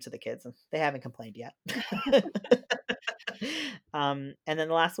still read them to the kids, and they haven't complained yet. And then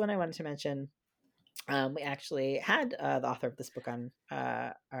the last one I wanted to mention, we actually had the author of this book on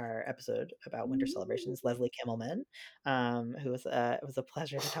our episode about winter celebrations, Leslie Kimmelman, who was it was a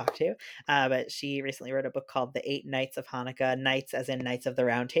pleasure to talk to. But she recently wrote a book called The Eight Nights of Hanukkah, Knights as in Knights of the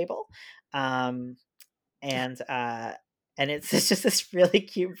Round Table. Um, and it's just this really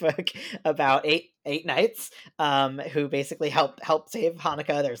cute book about eight knights who basically help save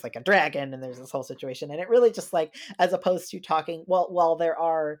Hanukkah. There's like a dragon, and there's this whole situation, and it really just like, as opposed to talking, while there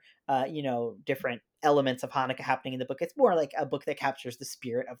are different elements of Hanukkah happening in the book, it's more like a book that captures the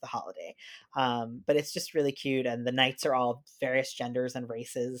spirit of the holiday. But it's just really cute, and the knights are all various genders and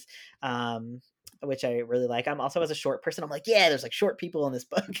races, which I really like. I'm also, as a short person, I'm like, yeah, there's like short people in this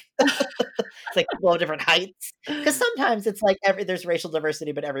book. It's like people of different heights, because sometimes it's like there's racial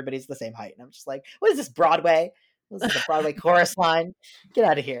diversity, but everybody's the same height, and I'm just like, what is this, Broadway? This is a Broadway chorus line. Get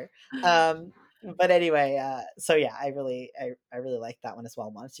out of here. But anyway, so yeah, I really like that one as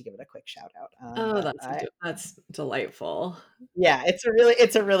well. Wanted to give it a quick shout out. Oh, But I that's delightful. Yeah,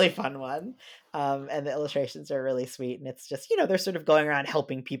 it's a really fun one. And the illustrations are really sweet, and it's just, they're sort of going around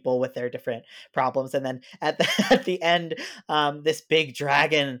helping people with their different problems, and then at the at the end, this big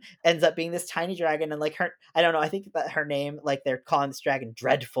dragon ends up being this tiny dragon, and like her, I don't know, I think that her name, like they're calling this dragon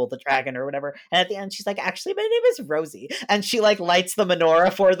Dreadful the dragon or whatever, and at the end she's like, actually my name is Rosie, and she like lights the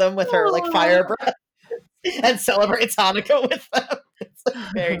menorah for them with her like fire breath and celebrates Hanukkah with them. It's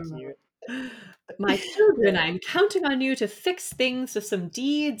like very cute. My children, I'm counting on you to fix things with some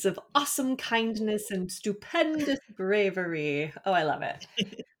deeds of awesome kindness and stupendous bravery. Oh, I love it. I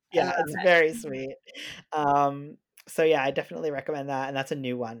Yeah, love it's very sweet. Um, so yeah, I definitely recommend that, and that's a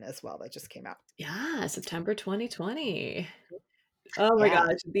new one as well that just came out. Yeah, September 2020. Oh my Yeah.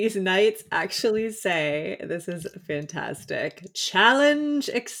 gosh, these nights actually say this is fantastic. Challenge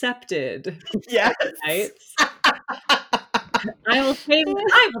accepted. Yes. Nights. I will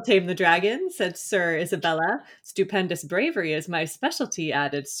tame the dragon, said Sir Isabella. Stupendous bravery is my specialty,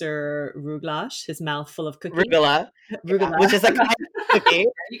 added Sir Ruglash, his mouth full of cookie. Rugula, yeah, Rugula. which is a kind of cookie.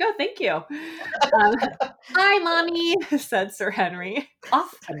 There you go. Thank you. Hi, mommy, said Sir Henry.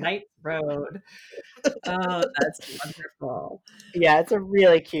 Off to Knight's Road. Oh, that's wonderful. Yeah, it's a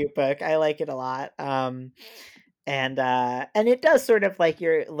really cute book. I like it a lot. And it does sort of like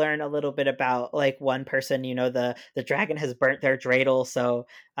you learn a little bit about like one person, the dragon has burnt their dreidel, so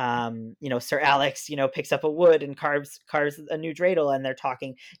Sir Alex picks up a wood and carves a new dreidel, and they're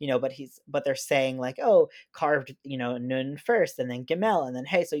talking, but they're saying like, oh, carved nun first, and then Gimel, and then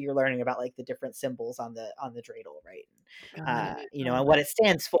hey, so you're learning about like the different symbols on the dreidel, right? Got it. And what it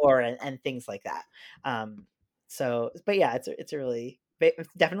stands for, and things like that. But yeah, it's a really,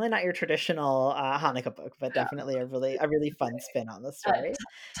 it's definitely not your traditional Hanukkah book, but definitely a really fun spin on the story.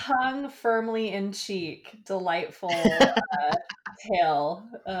 Tongue firmly in cheek, delightful tale.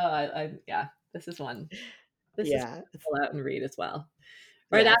 Yeah. This is one. This is Yeah. pull out and read as well.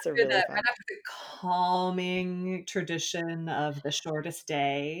 Yeah, it's a really Right fun. after the calming tradition of the shortest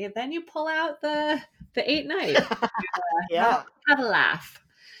day, then you pull out the 8 nights. Have Yeah. have a laugh.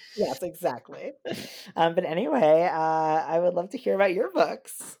 Yes, exactly. But anyway, I would love to hear about your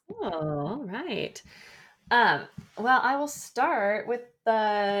books. Oh, all right. Um, well, I will start with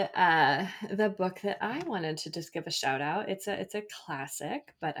the book that I wanted to just give a shout out. It's a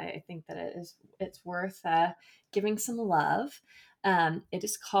classic, but I think that it's worth giving some love. It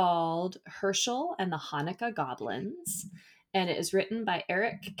is called Herschel and the Hanukkah Goblins, and it is written by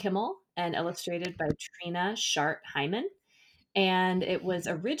Eric Kimmel and illustrated by Trina Shart Hyman. And it was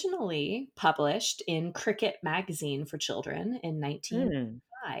originally published in Cricket Magazine for Children in Mm.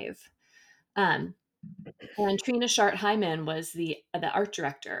 1905. Um, and Trina Shart Hyman was the art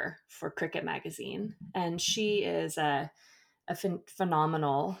director for Cricket Magazine, and she is a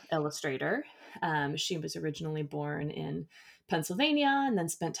phenomenal illustrator. She was originally born in Pennsylvania and then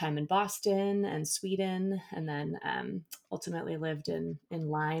spent time in Boston and Sweden, and then ultimately lived in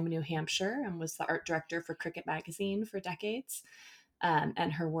Lyme, New Hampshire, and was the art director for Cricket Magazine for decades.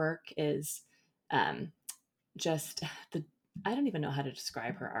 And her work is um, just the I don't even know how to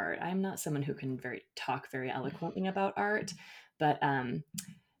describe her art. I'm not someone who can talk very eloquently about art, but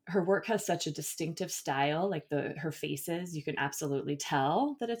her work has such a distinctive style. Like her faces, you can absolutely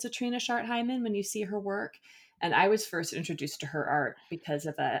tell that it's a Trina Shart Hyman when you see her work. And I was first introduced to her art because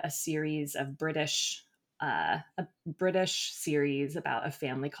of a series of a British series about a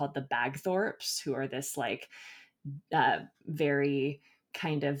family called the Bagthorpes, who are this like very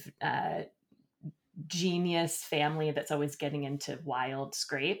kind of genius family that's always getting into wild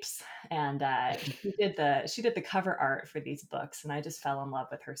scrapes. And she did the cover art for these books, and I just fell in love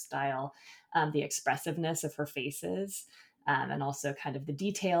with her style, the expressiveness of her faces, and also kind of the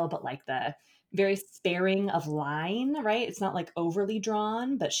detail, but like the very sparing of line, right? It's not like overly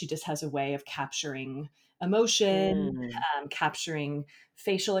drawn, but she just has a way of capturing emotion, Mm. capturing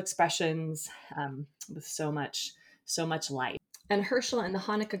facial expressions, with so much life. And Herschel and the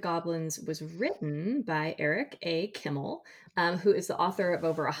Hanukkah Goblins was written by Eric A. Kimmel, who is the author of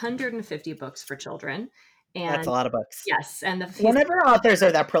over 150 books for children. That's a And lot of books. yes, and he's Whenever authors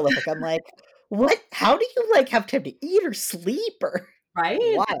are that prolific, I'm like, what? How do you like have time to eat or sleep or right.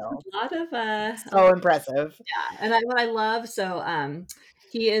 wild? A lot of So impressive. yeah, and what I love, so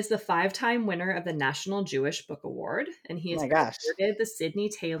he is the five-time winner of the National Jewish Book Award, and he Oh has my been gosh. awarded the Sidney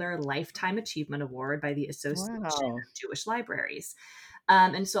Taylor Lifetime Achievement Award by the Association Wow. of Jewish Libraries.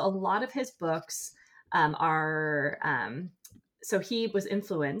 And so a lot of his books are so he was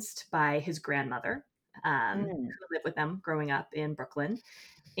influenced by his grandmother, Mm. who lived with them growing up in Brooklyn.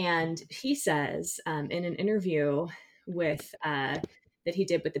 And he says in an interview with that he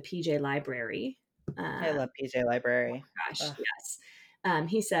did with the PJ Library. I Uh, love PJ Library. Gosh, Ugh. yes.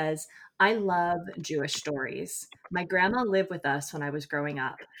 He says, I love Jewish stories. My grandma lived with us when I was growing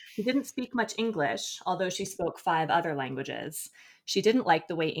up. She didn't speak much English, although she spoke five other languages. She didn't like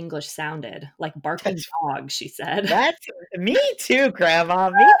the way English sounded, like barking dogs, she said. That's me too, Grandma.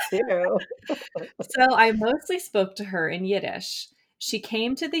 Me too. So I mostly spoke to her in Yiddish. She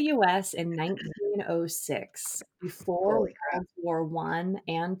came to the US in 1906, before Holy crap. World War One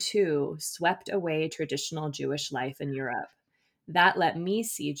and Two swept away traditional Jewish life in Europe. That let me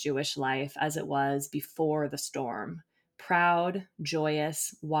see Jewish life as it was before the storm: proud,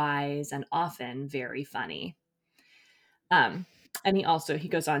 joyous, wise, and often very funny. Um, and he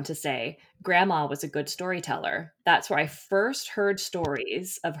goes on to say, Grandma was a good storyteller. That's where I first heard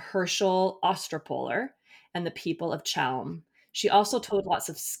stories of Herschel Osterpohler and the people of Chelm. She also told lots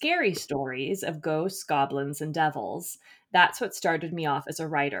of scary stories of ghosts, goblins, and devils. That's what started me off as a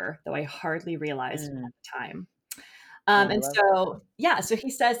writer, though I hardly realized it Mm. at the time. Oh, I And love that. so, yeah, so he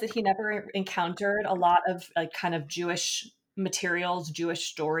says that he never encountered a lot of like kind of Jewish materials, Jewish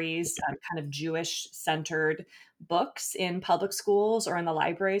stories, kind of Jewish centered books in public schools or in the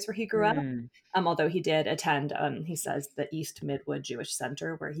libraries where he grew up. Mm. Although he did attend, he says, the East Midwood Jewish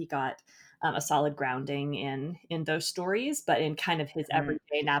Center, where he got a solid grounding in those stories. But in kind of his Mm.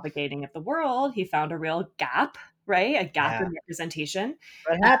 everyday navigating of the world, he found a real gap, right? A gap Yeah. in representation.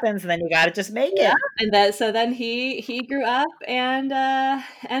 What happens? And then you got to just make Yeah, it. and so then he grew up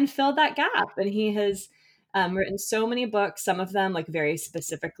and filled that gap, and he has written so many books. Some of them like very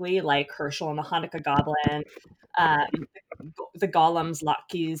specifically, like Herschel and the Hanukkah Goblin, um, the Golem's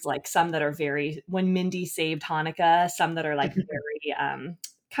Latkes, like some that are very When Mindy Saved Hanukkah, some that are like very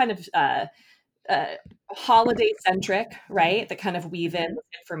kind of holiday centric, right? That kind of weave in Mhm. with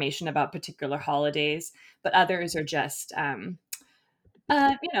information about particular holidays, but others are just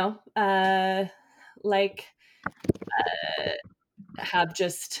You know, like have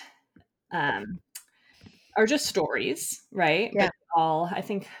just um, are just stories, right? Yeah. But all, I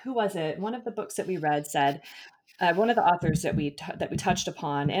think, who was it? One of the books that we read said, one of the authors that that we touched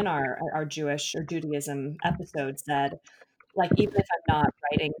upon in our Jewish or Judaism episode said, like, even if I'm not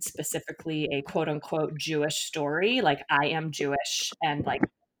writing specifically a quote unquote Jewish story, like I am Jewish, and like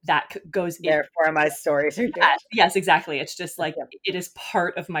that goes in. Therefore, my stories are Jewish. Yes, exactly. It's just like Yep. it is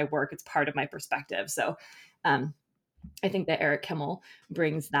part of my work. It's part of my perspective. So, um, I think that Eric Kimmel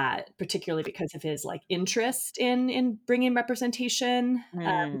brings that, particularly because of his like interest in bringing representation,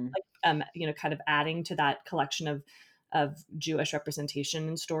 Mm. you know, kind of adding to that collection of Jewish representation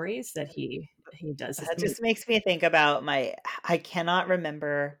and stories that he does this That amazing. just makes me think about I cannot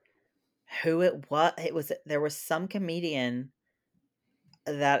remember who it was. There was some comedian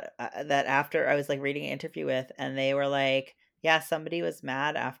that after I was, like, reading an interview with, and they were like, "Yeah, somebody was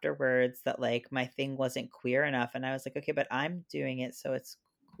mad afterwards that, like, my thing wasn't queer enough," and I was like, "Okay, but I'm doing it, so it's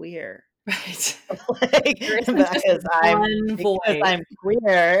queer." Right. Like, There isn't just one because voice. I'm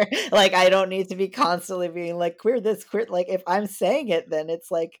queer, like, I don't need to be constantly being like, "Queer this, queer," like, if I'm saying it, then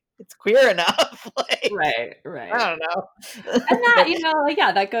it's like, it's queer enough, like, Right, I right. don't know. And that, But you know, like,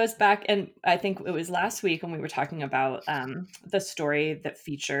 yeah, that goes back, and I think it was last week when we were talking about, the story that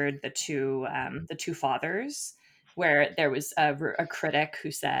featured the 2 fathers, where there was a critic who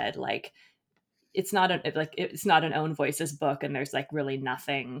said, like, it's not an Own Voices book, and there's, like,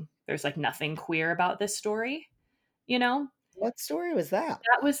 nothing queer about this story, you know? what story was that?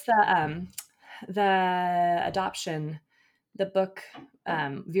 That was the adoption, the book,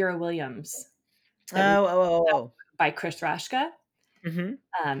 Vera Williams that we Oh, oh, oh, oh. by Chris Rashka. Mhm.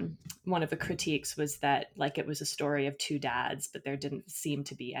 One of the critiques was that like it was a story of 2 dads, but there didn't seem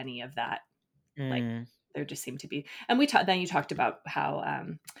to be any of that. Like Mm. there just seemed to be, and then you talked about how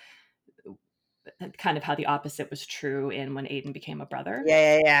kind of how the opposite was true in When Aiden Became a Brother.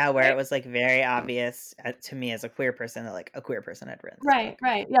 Yeah, yeah, yeah, where Right. it was, like, very obvious, to me as a queer person that, like, a queer person had written this Right, book.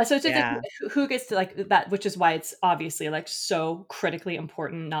 right. Yeah, so it's just like Yeah. who gets to like that, which is why it's obviously like so critically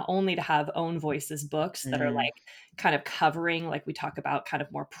important not only to have Own Voices books that are Mm. like kind of covering, like we talk about, kind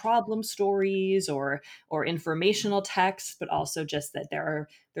of more problem stories or informational texts, but also just that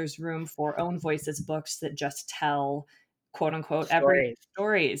there's room for Own Voices books that just tell quote unquote every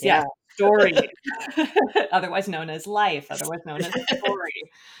Stories. stories. Yes, Yeah. stories. Otherwise known as life, otherwise known as story.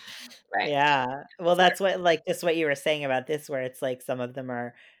 Right. Yeah. Well, So that's what like, just what you were saying about this, where it's like some of them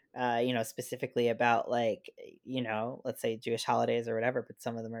are, specifically about, like, let's say Jewish holidays or whatever, but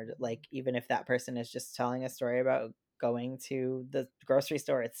some of them are like, even if that person is just telling a story about going to the grocery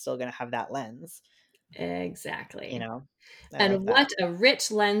store, it's still gonna have that lens, you exactly. know? I love And that. what a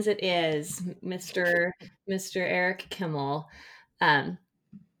rich lens it is, Mr. Eric Kimmel. Um,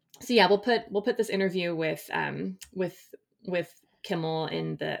 so yeah, we'll put this interview with Kimmel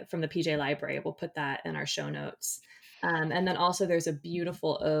in the from the PJ Library. We'll put that in our show notes. And then also there's a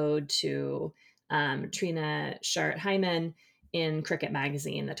beautiful ode to Trina Shart Hyman in Cricket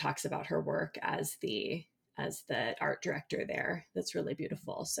Magazine that talks about her work as the art director there. That's really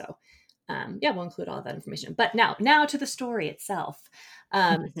beautiful. So yeah, we'll include all that information. But now to the story itself.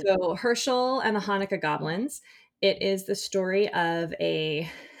 So Herschel and the Hanukkah Goblins. It is the story of a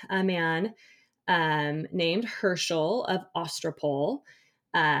man named Herschel of Ostropol,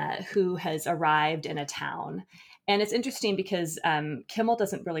 who has arrived in a town. And it's interesting because Kimmel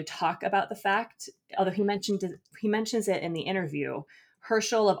doesn't really talk about the fact, although he mentions it in the interview.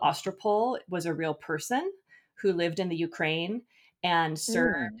 Herschel of Ostropol was a real person who lived in the Ukraine and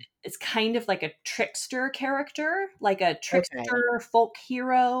served. Mm, It's kind of like a trickster character, like a okay. trickster folk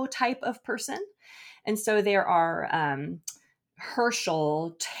hero type of person. And so there are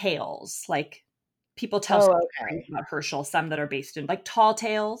Herschel tales, like people tell Oh, stories okay. about Herschel, some that are based in like tall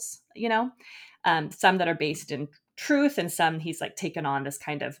tales, some that are based in truth, and some he's like taken on this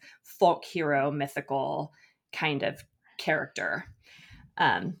kind of folk hero, mythical kind of character.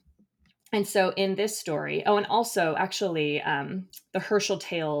 Um, and so in this story, oh, and also actually, the Herschel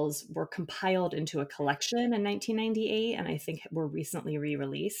tales were compiled into a collection in 1998, and I think were recently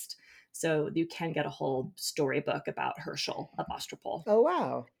re-released. So you can get a whole storybook about Herschel of Ostropol. Oh,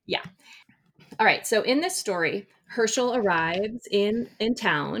 wow. Yeah. All right. So in this story, Herschel arrives in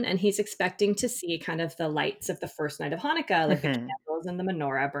town, and he's expecting to see kind of the lights of the first night of Hanukkah, like the Mhm. candles and the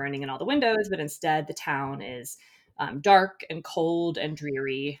menorah burning in all the windows. But instead, the town is dark and cold and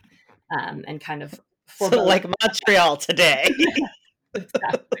dreary, and kind of So, foreboding. like Montreal today.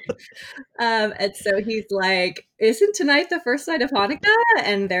 Exactly. And so he's like, "Isn't tonight the first night of Hanukkah?"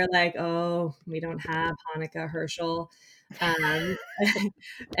 And they're like, "Oh, we don't have Hanukkah, Herschel." Um,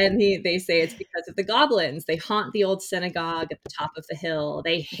 and they say it's because of the goblins. They haunt the old synagogue at the top of the hill.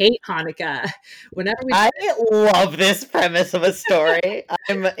 They hate Hanukkah. Whenever we I love this premise of a story.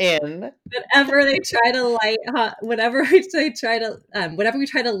 I'm in. whenever they try to light, whenever we try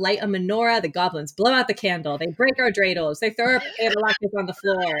to light a menorah, the goblins blow out the candle. They break our dreidels. They throw our potato latkes on the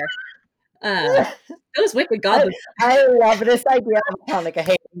floor. Those wicked I, goblins, I love this idea of Hanukkah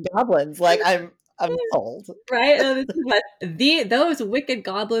hating goblins. Like I'm sold. right? This is what those wicked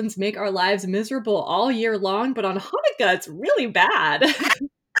goblins make our lives miserable all year long, but on Hanukkah, it's really bad.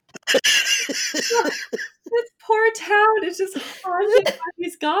 This poor town is just haunted by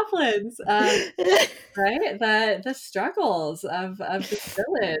these goblins. Right? The struggles of this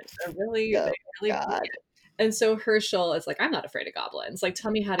village are really Oh really God. and so Herschel is like, I'm not afraid of goblins. Like,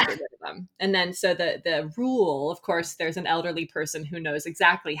 tell me how to get rid of them. And then so the rule, of course, there's an elderly person who knows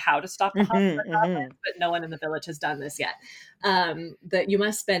exactly how to stop the goblins, but no one in the village has done this yet. That you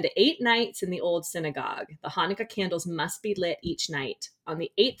must spend 8 nights in the old synagogue. The Hanukkah candles must be lit each night. On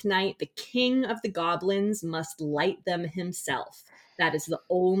the 8th night, the king of the goblins must light them himself. That is the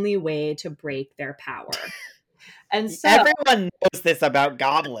only way to break their power. And so Everyone knows this about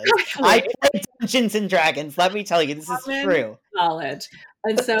goblins. I play Dungeons and Dragons. Let me tell you, this is true. Knowledge.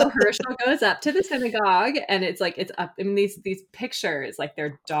 And so Herschel goes up to the synagogue, and it's like it's up. I mean, these pictures, like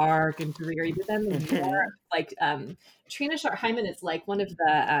they're dark and dreary, but then the more like Trina Sharp-Hyman is like one of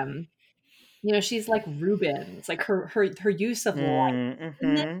the she's like Rubens, like her use of light.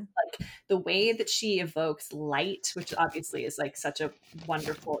 Like the way that she evokes light, which obviously is like such a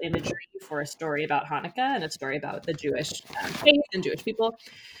wonderful imagery for a story about Hanukkah and a story about the Jewish faith and Jewish people.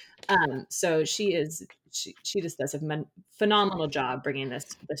 So she just does a phenomenal job bringing this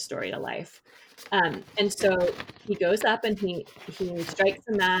story to life. And so he goes up and he strikes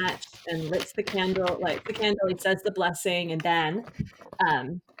a match and lights the candle. He says the blessing, and then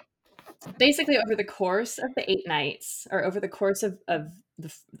basically over the course of the 8 nights, or over the course of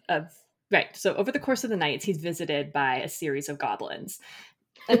right, so over the course of the nights, he's visited by a series of goblins.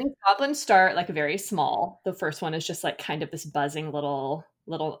 And these goblins start like very small. The first one is just like kind of this buzzing little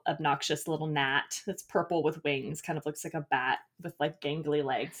obnoxious little gnat that's purple with wings, kind of looks like a bat with like gangly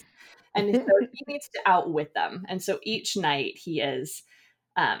legs. And so he needs to outwit them. And so each night he is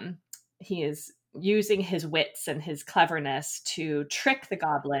using his wits and his cleverness to trick the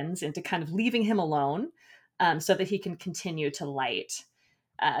goblins into kind of leaving him alone, so that he can continue to light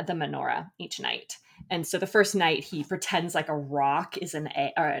the menorah each night. And so the first night he pretends like a rock is an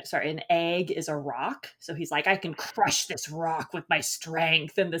egg, an egg is a rock. So he's like, I can crush this rock with my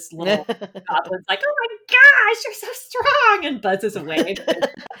strength. And this little goblin's like, oh my gosh, you're so strong, and buzzes away.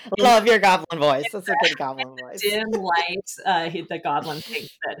 Love your goblin voice. That's a good goblin voice. Dim light, the goblin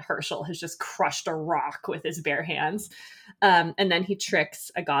thinks that Herschel has just crushed a rock with his bare hands. And then he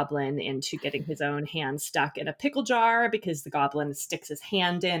tricks a goblin into getting his own hand stuck in a pickle jar, because the goblin sticks his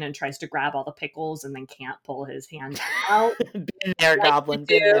hand in and tries to grab all the pickles and then can't pull his hand out. Been there, goblin.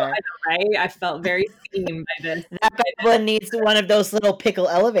 Been there. I know, right? I felt very seen by this. That goblin needs one of those little pickle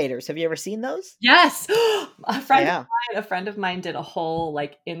elevators. Have you ever seen those? Yes. A friend of mine did a whole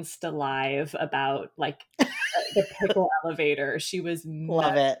like Insta live about like the pickle elevator. She was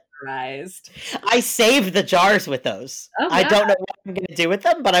Love it. mesmerized. I saved the jars with those. Oh, I yeah. don't know what I'm going to do with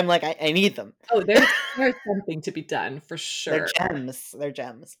them, but I'm like, I need them. Oh, there's something to be done for sure. They're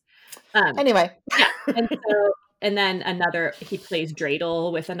gems. Um, Anyway. Yeah. And then he plays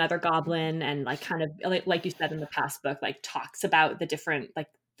dreidel with another goblin, and like kind of like you said in the past book, like talks about the different, like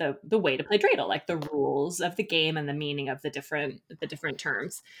the way to play dreidel, like the rules of the game and the meaning of the different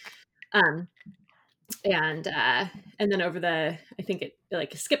terms. And then I think it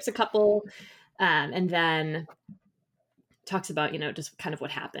like skips a couple, and then talks about, just kind of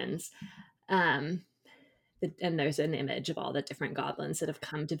what happens. And there's an image of all the different goblins that have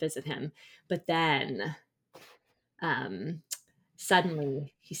come to visit him. But then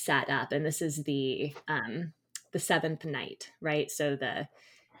suddenly he sat up, and this is the 7th night, right? So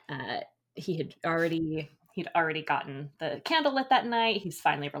he'd already gotten the candle lit that night. He's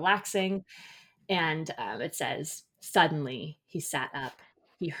finally relaxing. And it says, suddenly he sat up.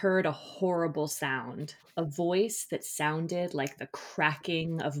 He heard a horrible sound, a voice that sounded like the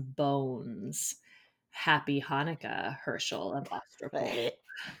cracking of bones. Happy Hanukkah, Herschel of Ostropol.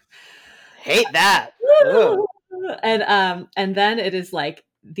 Hate that. And then it is like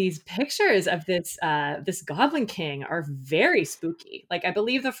these pictures of this goblin king are very spooky. Like, I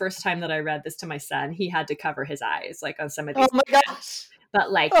believe the first time that I read this to my son, he had to cover his eyes, like on some of these. Oh my gosh.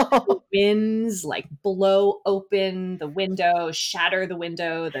 but like the Oh. winds like blow open the window, shatter the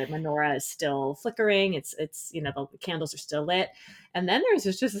window. The menorah is still flickering. It's the candles are still lit, and then there's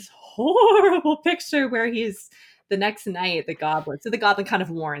just this horrible picture where he's the next night the goblin. So the goblin kind of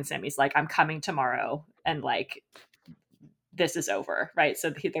warns him. He's like, "I'm coming tomorrow," and like this is over, right?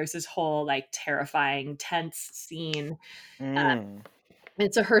 So there's this whole like terrifying, tense scene. Mm.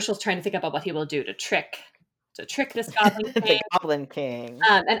 And so Herschel's trying to think about what he will do to trick this Goblin The King. Goblin King.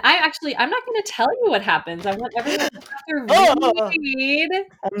 And I'm not going to tell you what happens. I want everyone to have to Oh, read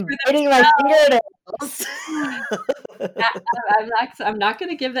I'm for biting my fingernails. themselves. I'm not going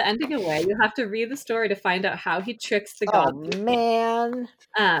to give the ending away. You have to read the story to find out how he tricks the Oh Goblin King. man.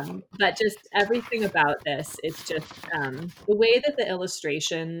 But just everything about this, it's just the way that the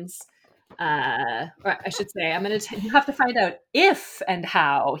illustrations, or I should say, you have to find out if and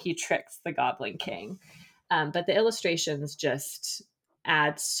how he tricks the Goblin King. But the illustrations just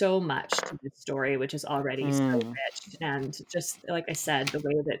add so much to the story, which is already so rich. And just like I said, the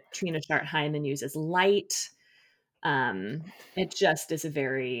way that Trina Sharp-Hyman uses light, it just is a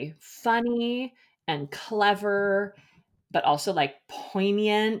very funny and clever, but also like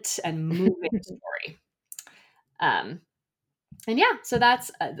poignant and moving story. And yeah, so that's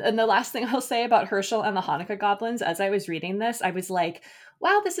and the last thing I'll say about Herschel and the Hanukkah goblins. As I was reading this, I was like,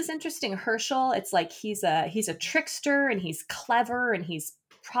 "Wow, this is interesting." Herschel, it's like he's a trickster and he's clever and he's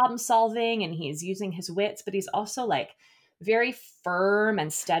problem solving and he's using his wits, but he's also like very firm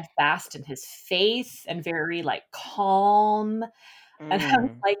and steadfast in his faith and very like calm. And I was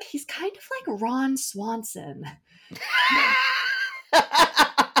like, he's kind of like Ron Swanson.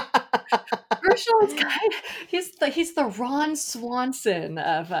 Herschel is he's the Ron Swanson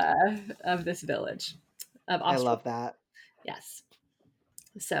of this village of I Austria. love that. Yes.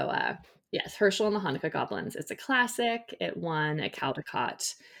 So yes, Herschel and the Hanukkah Goblins. It's a classic. It won um, a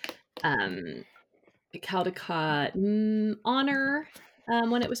Caldecott honor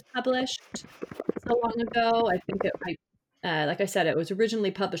when it was published so long ago. I think like I said, it was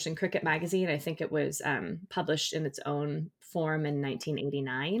originally published in Cricket Magazine. I think it was published in its own form in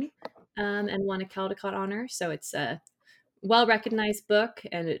 1989 and won a Caldecott honor. So it's a well-recognized book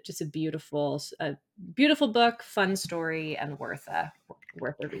and it's just a beautiful book, fun story, and worth a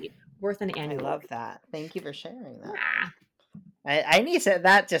read, worth an I annual love read. that. Thank you for sharing that. Yeah. I need to.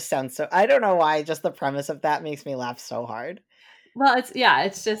 That just sounds so. I don't know why. Just the premise of that makes me laugh so hard. Well, it's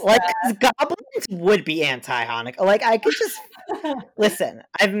just Like, 'cause goblins would be anti-Hanukkah. Like, I could just listen.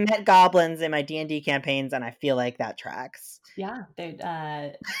 I've met goblins in my D&D campaigns, and I feel like that tracks. yeah,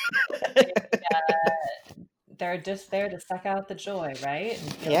 they're just there to suck out the joy, right?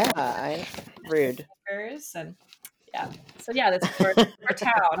 And feel Yeah, rude. and yeah. So yeah, this is our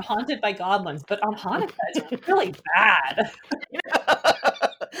town haunted by goblins, but on Hanukkah it's really bad.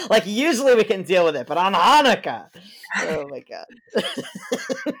 Like, usually we can deal with it, but on Hanukkah, oh my god.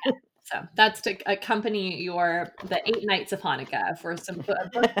 So that's to accompany the 8 nights of Hanukkah for some books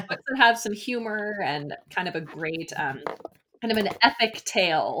that have some humor and kind of a great kind of an epic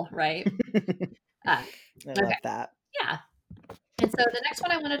tale, right? I Okay, love that. yeah. And so the next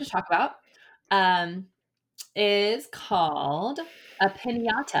one I wanted to talk about is called A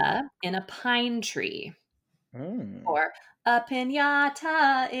Piñata in a Pine Tree, or A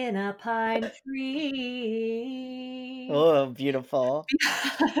Piñata in a Pine Tree. Oh, beautiful.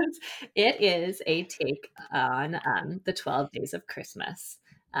 Because it is a take on the 12 days of Christmas,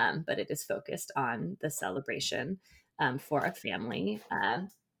 but it is focused on the celebration for a family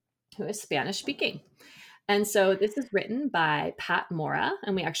who is Spanish speaking. And so this is written by Pat Mora,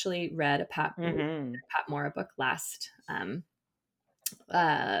 and we actually read a Pat Mora book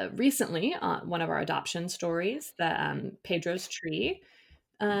recently on one of our adoption stories. The Pedro's Tree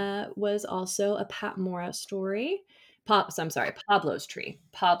was also a Pat Mora story. I'm sorry, Pablo's Tree.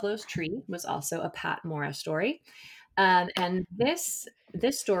 Pablo's Tree was also a Pat Mora story. And this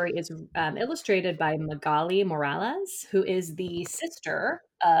story is illustrated by Magali Morales, who is the sister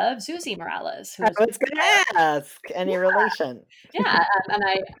of Zuzi Morales, who I is was gonna ask any relation. yeah. And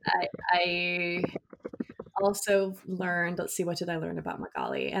I also learned. Let's see, what did I learn about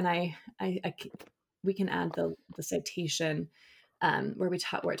Magali? And we can add the citation where it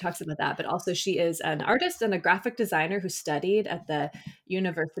talks about that. But also, she is an artist and a graphic designer who studied at the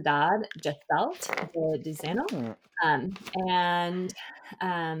Universidad Geselt de Diseño, and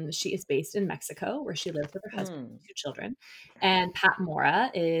she is based in Mexico, where she lives with her husband and 2 children. And Pat Mora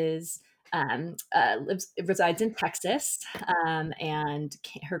resides in Texas, and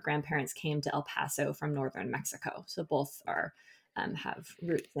her grandparents came to El Paso from northern Mexico. So both have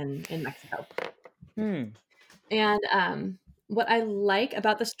roots in Mexico. And what I like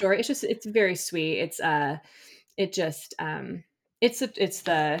about the story, it's very sweet. It just it's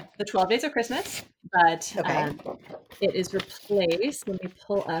the 12 Days of Christmas, but Okay. it is replaced. Let me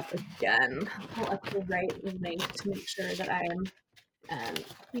pull up again. I'll pull up the right link to make sure that I am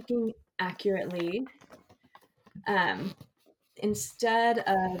speaking accurately. Um, Instead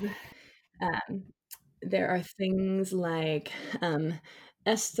of um, there are things like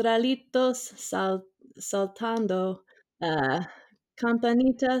estralitos saltando, uh,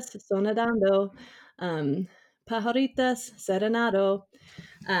 campanitas sonando, um, pajaritas serenado.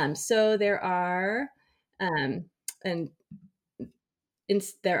 So there are um, and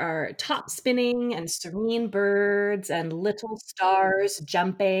there are top spinning and serene birds and little stars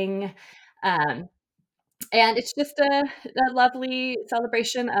jumping. Um, and it's just a lovely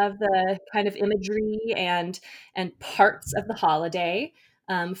celebration of the kind of imagery and parts of the holiday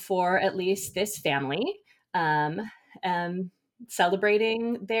for at least this family, um, um,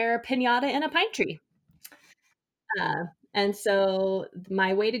 celebrating their pinata in a pine tree. Uh, and so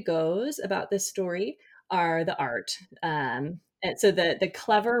my way to goes about this story are the art. And so the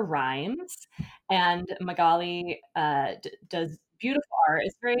clever rhymes, and Magali does beautiful art.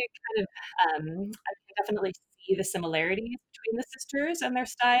 It's very kind of I can definitely see the similarities between the sisters and their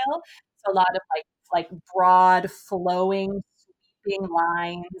style. So a lot of like broad, flowing, sweeping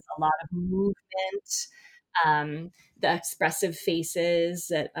lines, a lot of movement. Um, the expressive faces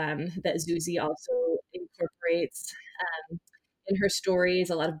that Zuzi also incorporates in her stories,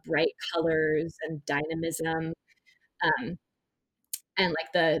 a lot of bright colors and dynamism. Um, and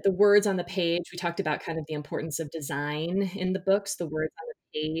like the words on the page, we talked about kind of the importance of design in the books. The words on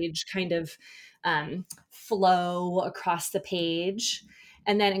the page kind of flow across the page,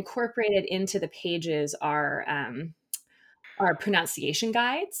 and then incorporated into the pages are pronunciation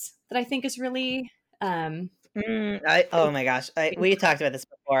guides that I think is really Oh my gosh, we talked about this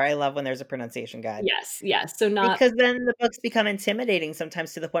before. I love when there's a pronunciation guide yes, yes. So not because then the books become intimidating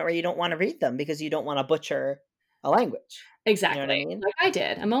sometimes to the point where you don't want to read them because you don't want to butcher a language. You know what I exactly mean? like I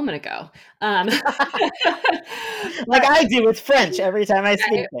did a moment ago. Um, Like I do with French every time I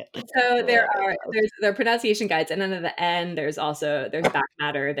Right. speak it. So Oh my gosh. there are pronunciation guides, and then at the end there's back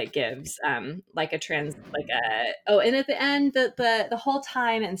matter that gives like a trans like a oh, and at the end the whole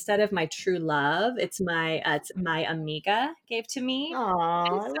time, instead of my true love, it's my amiga gave to me.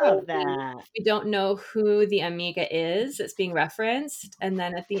 And Aw, I so love that. we don't know who the amiga is that's being referenced, and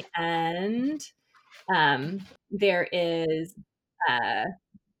then at the end there is uh,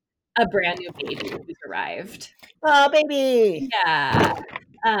 a brand new baby who's arrived. Oh, baby. Yeah.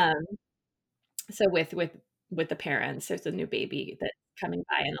 Um, so with the parents, there's a new baby that's coming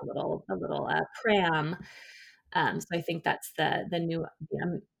by in a little pram. So I think that's the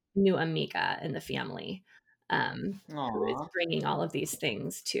new amiga in the family, who is Aw. bringing all of these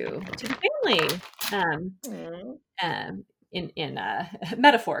things to the family, um, Mm. in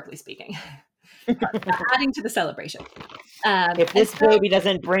metaphorically speaking, adding to the celebration. If And this so baby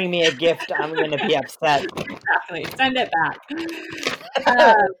doesn't bring me a gift, I'm gonna be upset. exactly, send it back.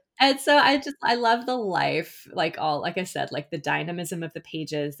 Um, and so I love the life, like I said, like the dynamism of the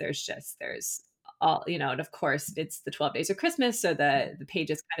pages. There's all, and of course it's the 12 days of Christmas, so the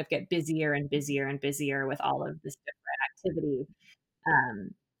pages kind of get busier and busier and busier with all of this different activity.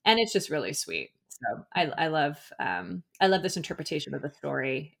 Um, and it's just really sweet. So I love this interpretation of the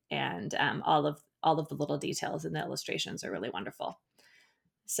story, and all of the little details and the illustrations are really wonderful.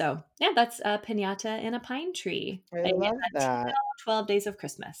 So yeah, that's Pinata in a Pine Tree. I A love that. 12 Days of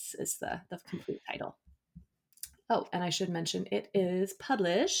Christmas is the complete title. Oh, and I should mention it is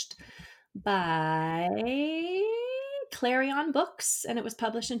published by Clarion Books, and it was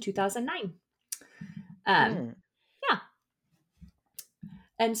published in 2009. Um, Mm, yeah,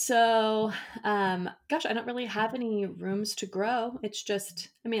 and so, gosh, I don't really have any rooms to grow. It's just,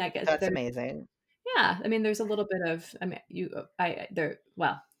 I mean, I guess that's there's, amazing. yeah, I mean, there's a little bit of, I mean, there,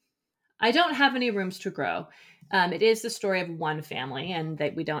 well, I don't have any rooms to grow. It is the story of one family, and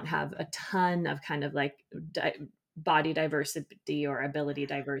that we don't have a ton of kind of like body diversity or ability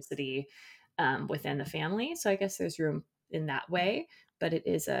diversity within the family. So I guess there's room in that way, but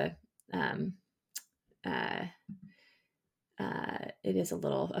um, uh, it is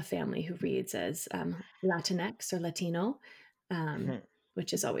a family who reads as Latinx or Latino, um, Mhm.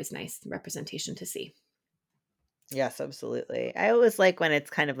 which is always nice representation to see. Yes, absolutely. I always like when it's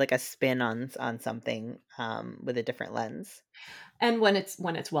kind of like a spin on something, with a different lens. And when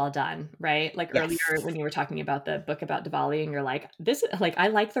it's well done, right? Like earlier Yes. when you were talking about the book about Diwali, and you're like, this like I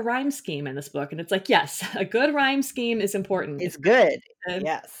like the rhyme scheme in this book, and it's like, yes, a good rhyme scheme is important. It's good. To,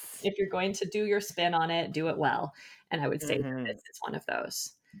 Yes. if you're going to do your spin on it, do it well. And I would say that Mhm. this is one of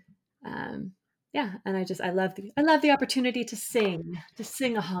those. Um, yeah, and I love the opportunity to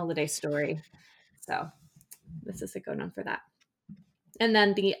sing a holiday story. So this is a good one for that. And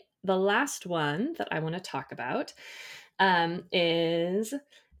then the last one that I want to talk about is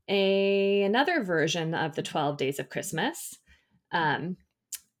another version of the 12 Days of Christmas. Um,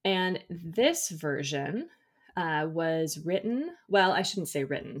 and this version was written, well, I shouldn't say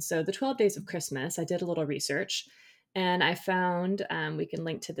written. So, the 12 Days of Christmas, I did a little research and I found, we can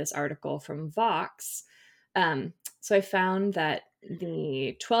link to this article from Vox. So, I found that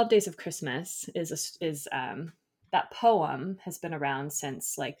the 12 Days of Christmas that poem has been around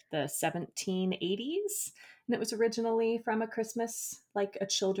since like the 1780s. And it was originally from a Christmas, like a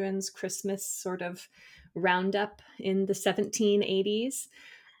children's Christmas sort of roundup in the 1780s.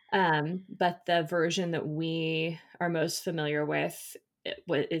 But the version that we are most familiar with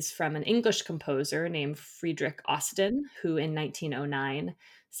is from an English composer named Friedrich Austin, who in 1909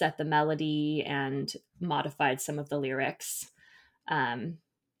 set the melody and modified some of the lyrics um,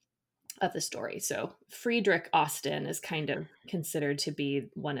 of the story. So Friedrich Austin is kind of considered to be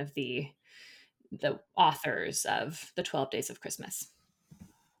one of the authors of the 12 Days of Christmas.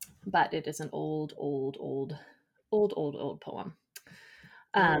 But it is an old poem.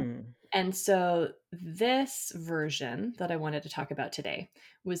 Um, Mm. and so this version that I wanted to talk about today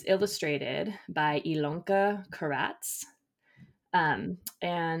was illustrated by Ilonka Karatz. And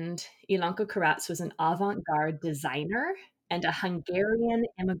Ilonka Karatz was an avant-garde designer and a Hungarian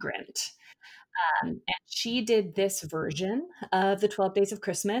immigrant. And she did this version of the 12 Days of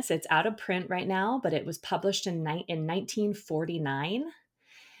Christmas. It's out of print right now, but it was published in 1949,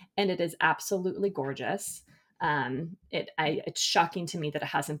 and it is absolutely gorgeous. It's shocking to me that it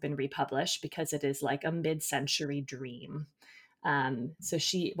hasn't been republished because it is like a mid-century dream. So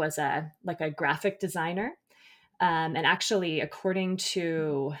she was a graphic designer, and actually, um,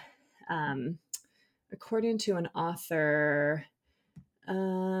 according to an author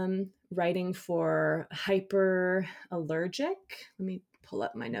writing for Hyperallergic, let me pull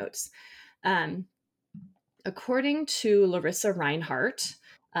up my notes. Um, According to Larissa Reinhart,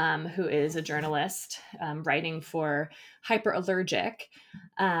 who is a journalist writing for Hyperallergic,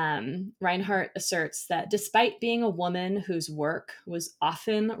 Reinhart asserts that despite being a woman whose work was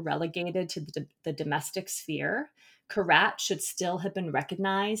often relegated to the domestic sphere, Karat should still have been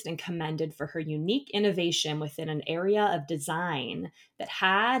recognized and commended for her unique innovation within an area of design that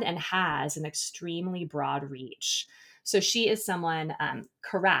had and has an extremely broad reach. So she is someone,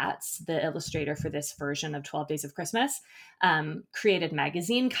 Karatz, the illustrator for this version of 12 Days of Christmas, created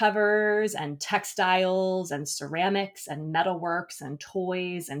magazine covers and textiles and ceramics and metalworks and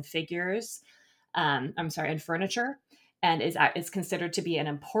toys and figures. And furniture, and is considered to be an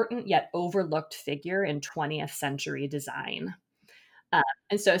important yet overlooked figure in 20th century design. Uh,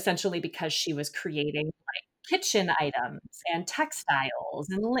 and so essentially because she was creating like kitchen items and textiles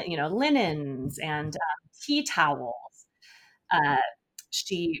and linens and tea towels, uh,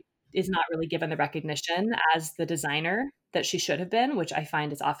 she is not really given the recognition as the designer that she should have been, which I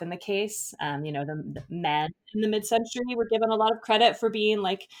find is often the case. The men in the mid-century were given a lot of credit for being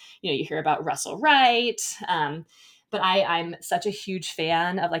like, you hear about Russell Wright. But I'm such a huge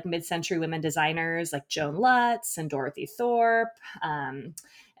fan of like mid-century women designers like Joan Lutz and Dorothy Thorpe,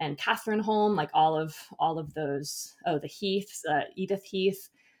 and Catherine Holm, like all of those. Oh, the Heaths, Edith Heath.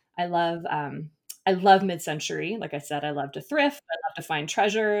 I love I love mid-century. Like I said, I love to thrift. I love to find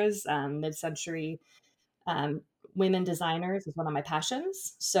treasures. Mid-century um, women designers is one of my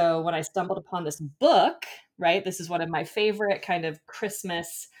passions. So when I stumbled upon this book, right, this is one of my favorite kind of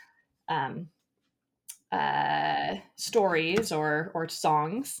Christmas um, stories or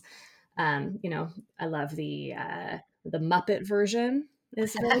songs. I love the Muppet version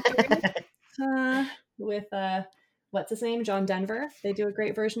is really great with what's his name, John Denver. They do a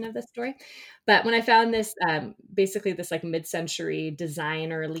great version of this story. But when I found this, basically this like mid-century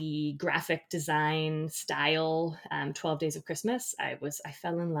designerly graphic design style, 12 Days of Christmas, I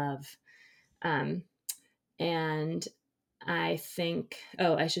fell in love. And I think,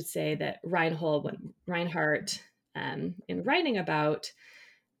 oh, I should say that Reinhardt, in writing about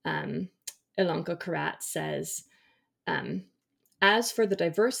um, Ilonka Karat, says, um, as for the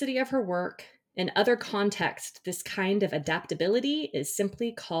diversity of her work, in other contexts, this kind of adaptability is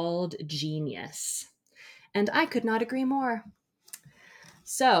simply called genius. And I could not agree more.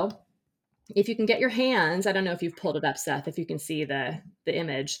 So, if you can get your hands, I don't know if you've pulled it up, Seth, if you can see the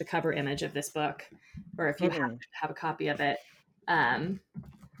image, the cover image of this book, or if you Mm-mm. have a copy of it. Um,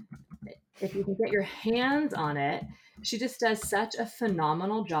 if you can get your hands on it, she just does such a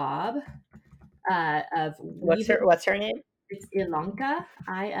phenomenal job of What's weaving. her name? It's Ilonka,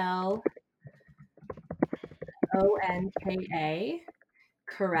 Ilonka,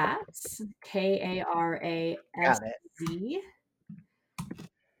 Karatz, Got it.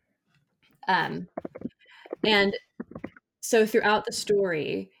 Karatz. And so throughout the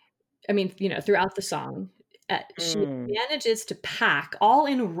story, I mean, throughout the song, she Hmm. manages to pack all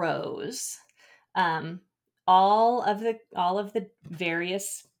in rows, um, all of the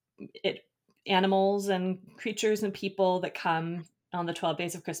various it, animals and creatures and people that come on the 12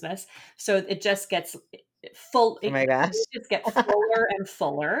 days of Christmas. So it just gets full. Oh It my gosh. just get fuller and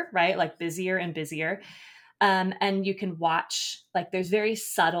fuller, right? Like busier and busier. And you can watch, like, there's very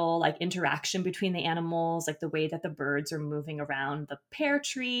subtle like interaction between the animals, like the way that the birds are moving around the pear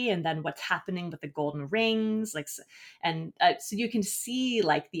tree, and then what's happening with the golden rings, like, and so you can see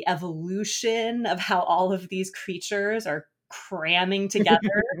like the evolution of how all of these creatures are cramming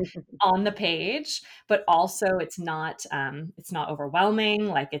together on the page, but also it's not overwhelming.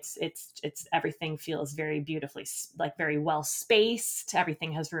 Like it's everything feels very beautifully, like very well spaced.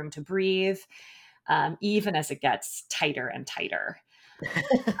 Everything has room to breathe, even as it gets tighter and tighter.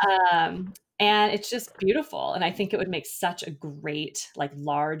 And it's just beautiful. And I think it would make such a great, like,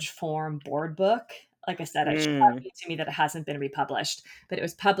 large form board book. Like I said, it's Mm. shocking to me that it hasn't been republished, but it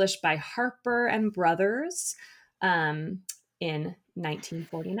was published by Harper and Brothers, in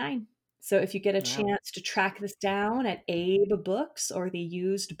 1949. So if you get a Wow. chance to track this down at Abe Books or the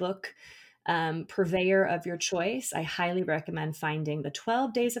used book purveyor of your choice, I highly recommend finding The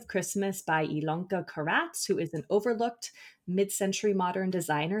 12 Days of Christmas by Ilonka Karatz, who is an overlooked mid-century modern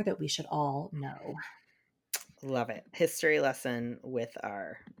designer that we should all know. Love it. History lesson with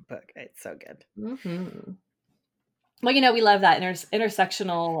our book. It's so good. Hmm. Well, we love that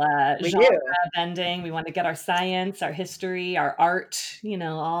intersectional We genre do. bending. We want to get our science, our history, our art,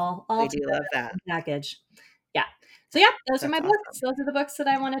 all We do together love that. in one package. Yeah. So yeah, those are my That's books. awesome. Those are the books that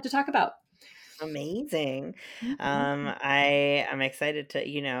I wanted to talk about. Amazing. Mhm. I am excited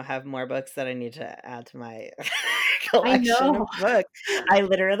to, have more books that I need to add to my I collection know. of books. I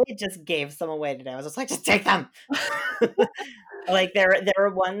literally just gave some away today. I was just like, just take them. Like there were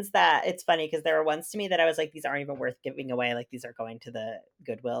ones that it's funny because there were ones to me that I was like, these aren't even worth giving away. Like these are going to the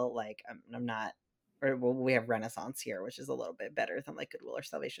Goodwill. Like I'm not, or well, we have Renaissance here, which is a little bit better than like Goodwill or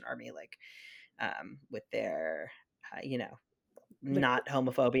Salvation Army, like with their, The not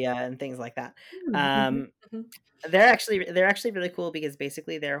homophobia and things like that. Mhm, mhm, Um, mhm. they're actually really cool because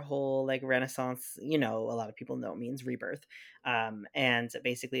basically their whole like Renaissance, a lot of people know means rebirth. And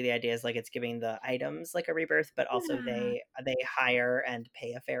basically the idea is like it's giving the items like a rebirth, but also Yeah. they hire and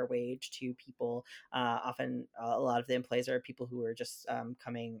pay a fair wage to people. Often a lot of the employees are people who are just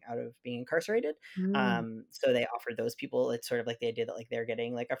coming out of being incarcerated. Mm. So they offer those people, it's sort of like the idea that like they're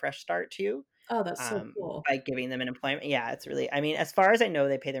getting like a fresh start too, Oh, that's so cool. by giving them an employment. Yeah, it's really, I mean, as far as I know,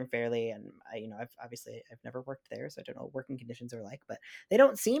 they pay them fairly. And I've never worked there, so I don't know what working conditions are like, but they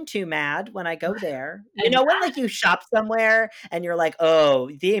don't seem too mad when I go there. And When like you shop somewhere and you're like, oh,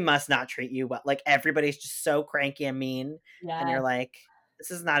 they must not treat you well. Like everybody's just so cranky and mean. And you're yes. like, this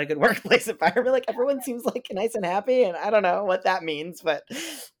is not a good workplace environment. Like everyone seems like nice and happy. And I don't know what that means, but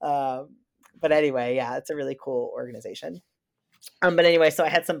anyway, yeah, it's a really cool organization. But anyway, so I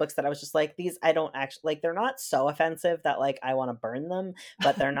had some books that I was just like, these I don't actually like, they're not so offensive that like I want to burn them,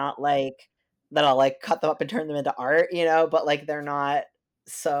 but they're not like that I'll like cut them up and turn them into art, but like they're not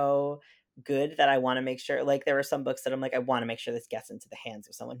so good that I want to make sure, like there were some books that I'm like, I want to make sure this gets into the hands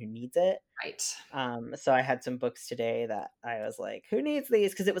of someone who needs it. Right. So I had some books today that I was like, who needs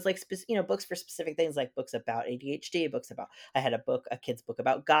these? Because it was like, books for specific things, like books about ADHD, books about, I had a kid's book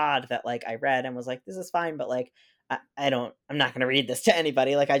about God that like I read and was like, this is fine, but like, I'm not going to read this to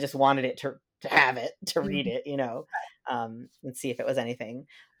anybody. Like I just wanted it to have it, to read Mhm. it, and see if it was anything.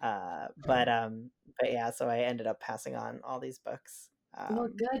 But yeah, so I ended up passing on all these books, Well,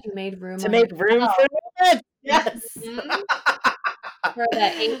 good, you made room to on make your room for shelf. it. Yes. Mhm. For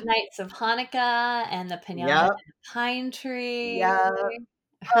the 8 Nights of Hanukkah and the Pinata Yep. and the Pine Tree, Yeah.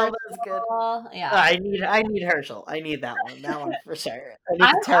 Oh, that's good. Herschel, yeah. I need Herschel. I need that one. That one for sure. I need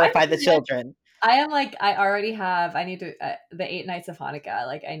I'm to I'm terrify the convinced. children. I am like, I already have, I need to, the 8 Nights of Hanukkah,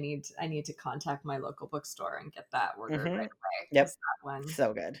 like, I need to contact my local bookstore and get that ordered right Mhm. away, Yep. because that one,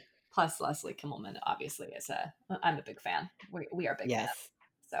 So good. plus Leslie Kimmelman obviously I'm a big fan. We are big fans, Yes.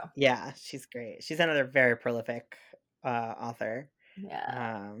 so, Yeah, she's great. She's another very prolific author.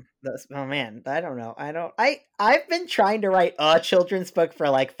 yeah. Oh man, I don't know. I've been trying to write a children's book for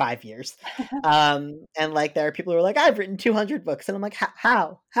like 5 years. And like there are people who are like, I've written 200 books, and I'm like,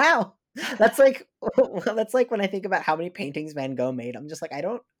 how? That's like that's like when I think about how many paintings Van Gogh made. I'm just like, I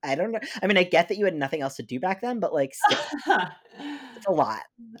don't know. I mean, I get that you had nothing else to do back then, but like still, it's a lot.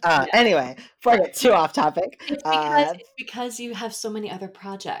 Yeah. Anyway, before I get too off topic, It's because you have so many other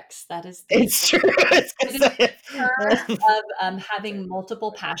projects. That is the it's true. it is the term It's of, having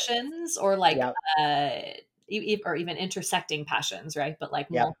multiple passions or, like, Yep, or even intersecting passions, right? But, like,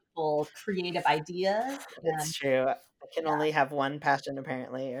 yep, multiple creative ideas, it's and true. I can yeah, only have one passion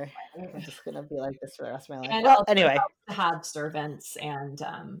apparently, or I'm just gonna be like this for the rest of my life. and Well, also it anyway, helps to have servants and,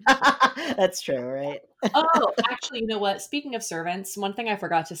 that's true, right? oh, actually, you know what? Speaking of servants, one thing I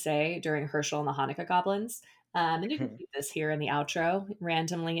forgot to say during Herschel and the Hanukkah Goblins, and you can keep this here in the outro,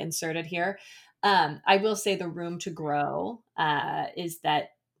 randomly inserted here. I will say the room to grow is that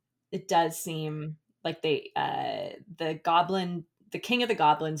it does seem like the king of the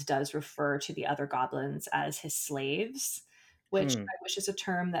goblins does refer to the other goblins as his slaves, which Hmm, I wish is a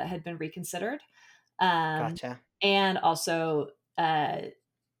term that had been reconsidered. Um, gotcha. and also, uh,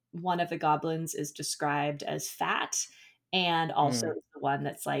 one of the goblins is described as fat and also Hmm, is the one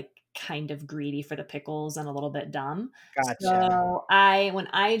that's, like, kind of greedy for the pickles and a little bit dumb. gotcha. So, when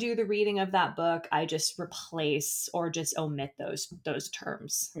I do the reading of that book, I just replace or just omit those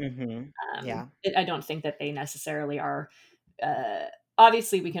terms. Yeah. I don't think that they necessarily are, uh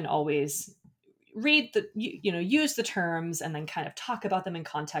obviously, we can always read use the terms and then kind of talk about them in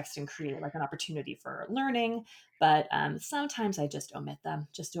context and create, like, an opportunity for learning, but, sometimes I just omit them,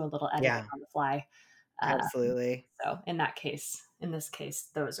 just do a little editing Yeah, on the fly. uh, absolutely. so in this case,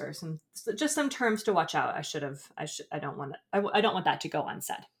 those are just some terms to watch out. I don't want I don't want that to go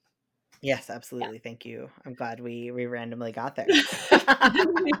unsaid. Yes, Yeah. absolutely, thank you. I'm glad we randomly got there.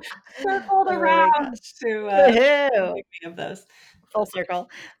 We circled Oh my around gosh. to, Woohoo! remind me of those. Full circle.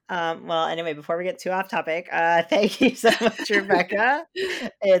 Well, anyway, before we get too off topic, thank you so much, Rebecca.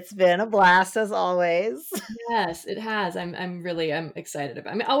 It's been a blast as always. Yes, it has. I'm excited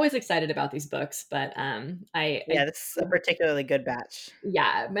about I'm always excited about these books, but, I Yeah, this is a particularly good batch.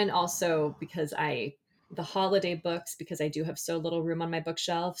 yeah, and also because the holiday books, because I do have so little room on my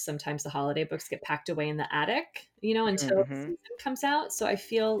bookshelf, sometimes the holiday books get packed away in the attic, until the Mhm. season comes out, so I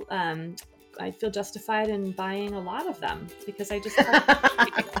feel justified in buying a lot of them because I just love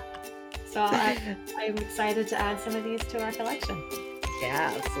reading. So I'm excited to add some of these to our collection.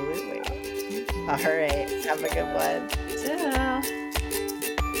 Yeah, absolutely. Mhm. Alright, have a good one. You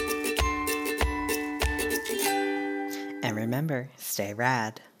too. And remember, stay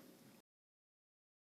rad.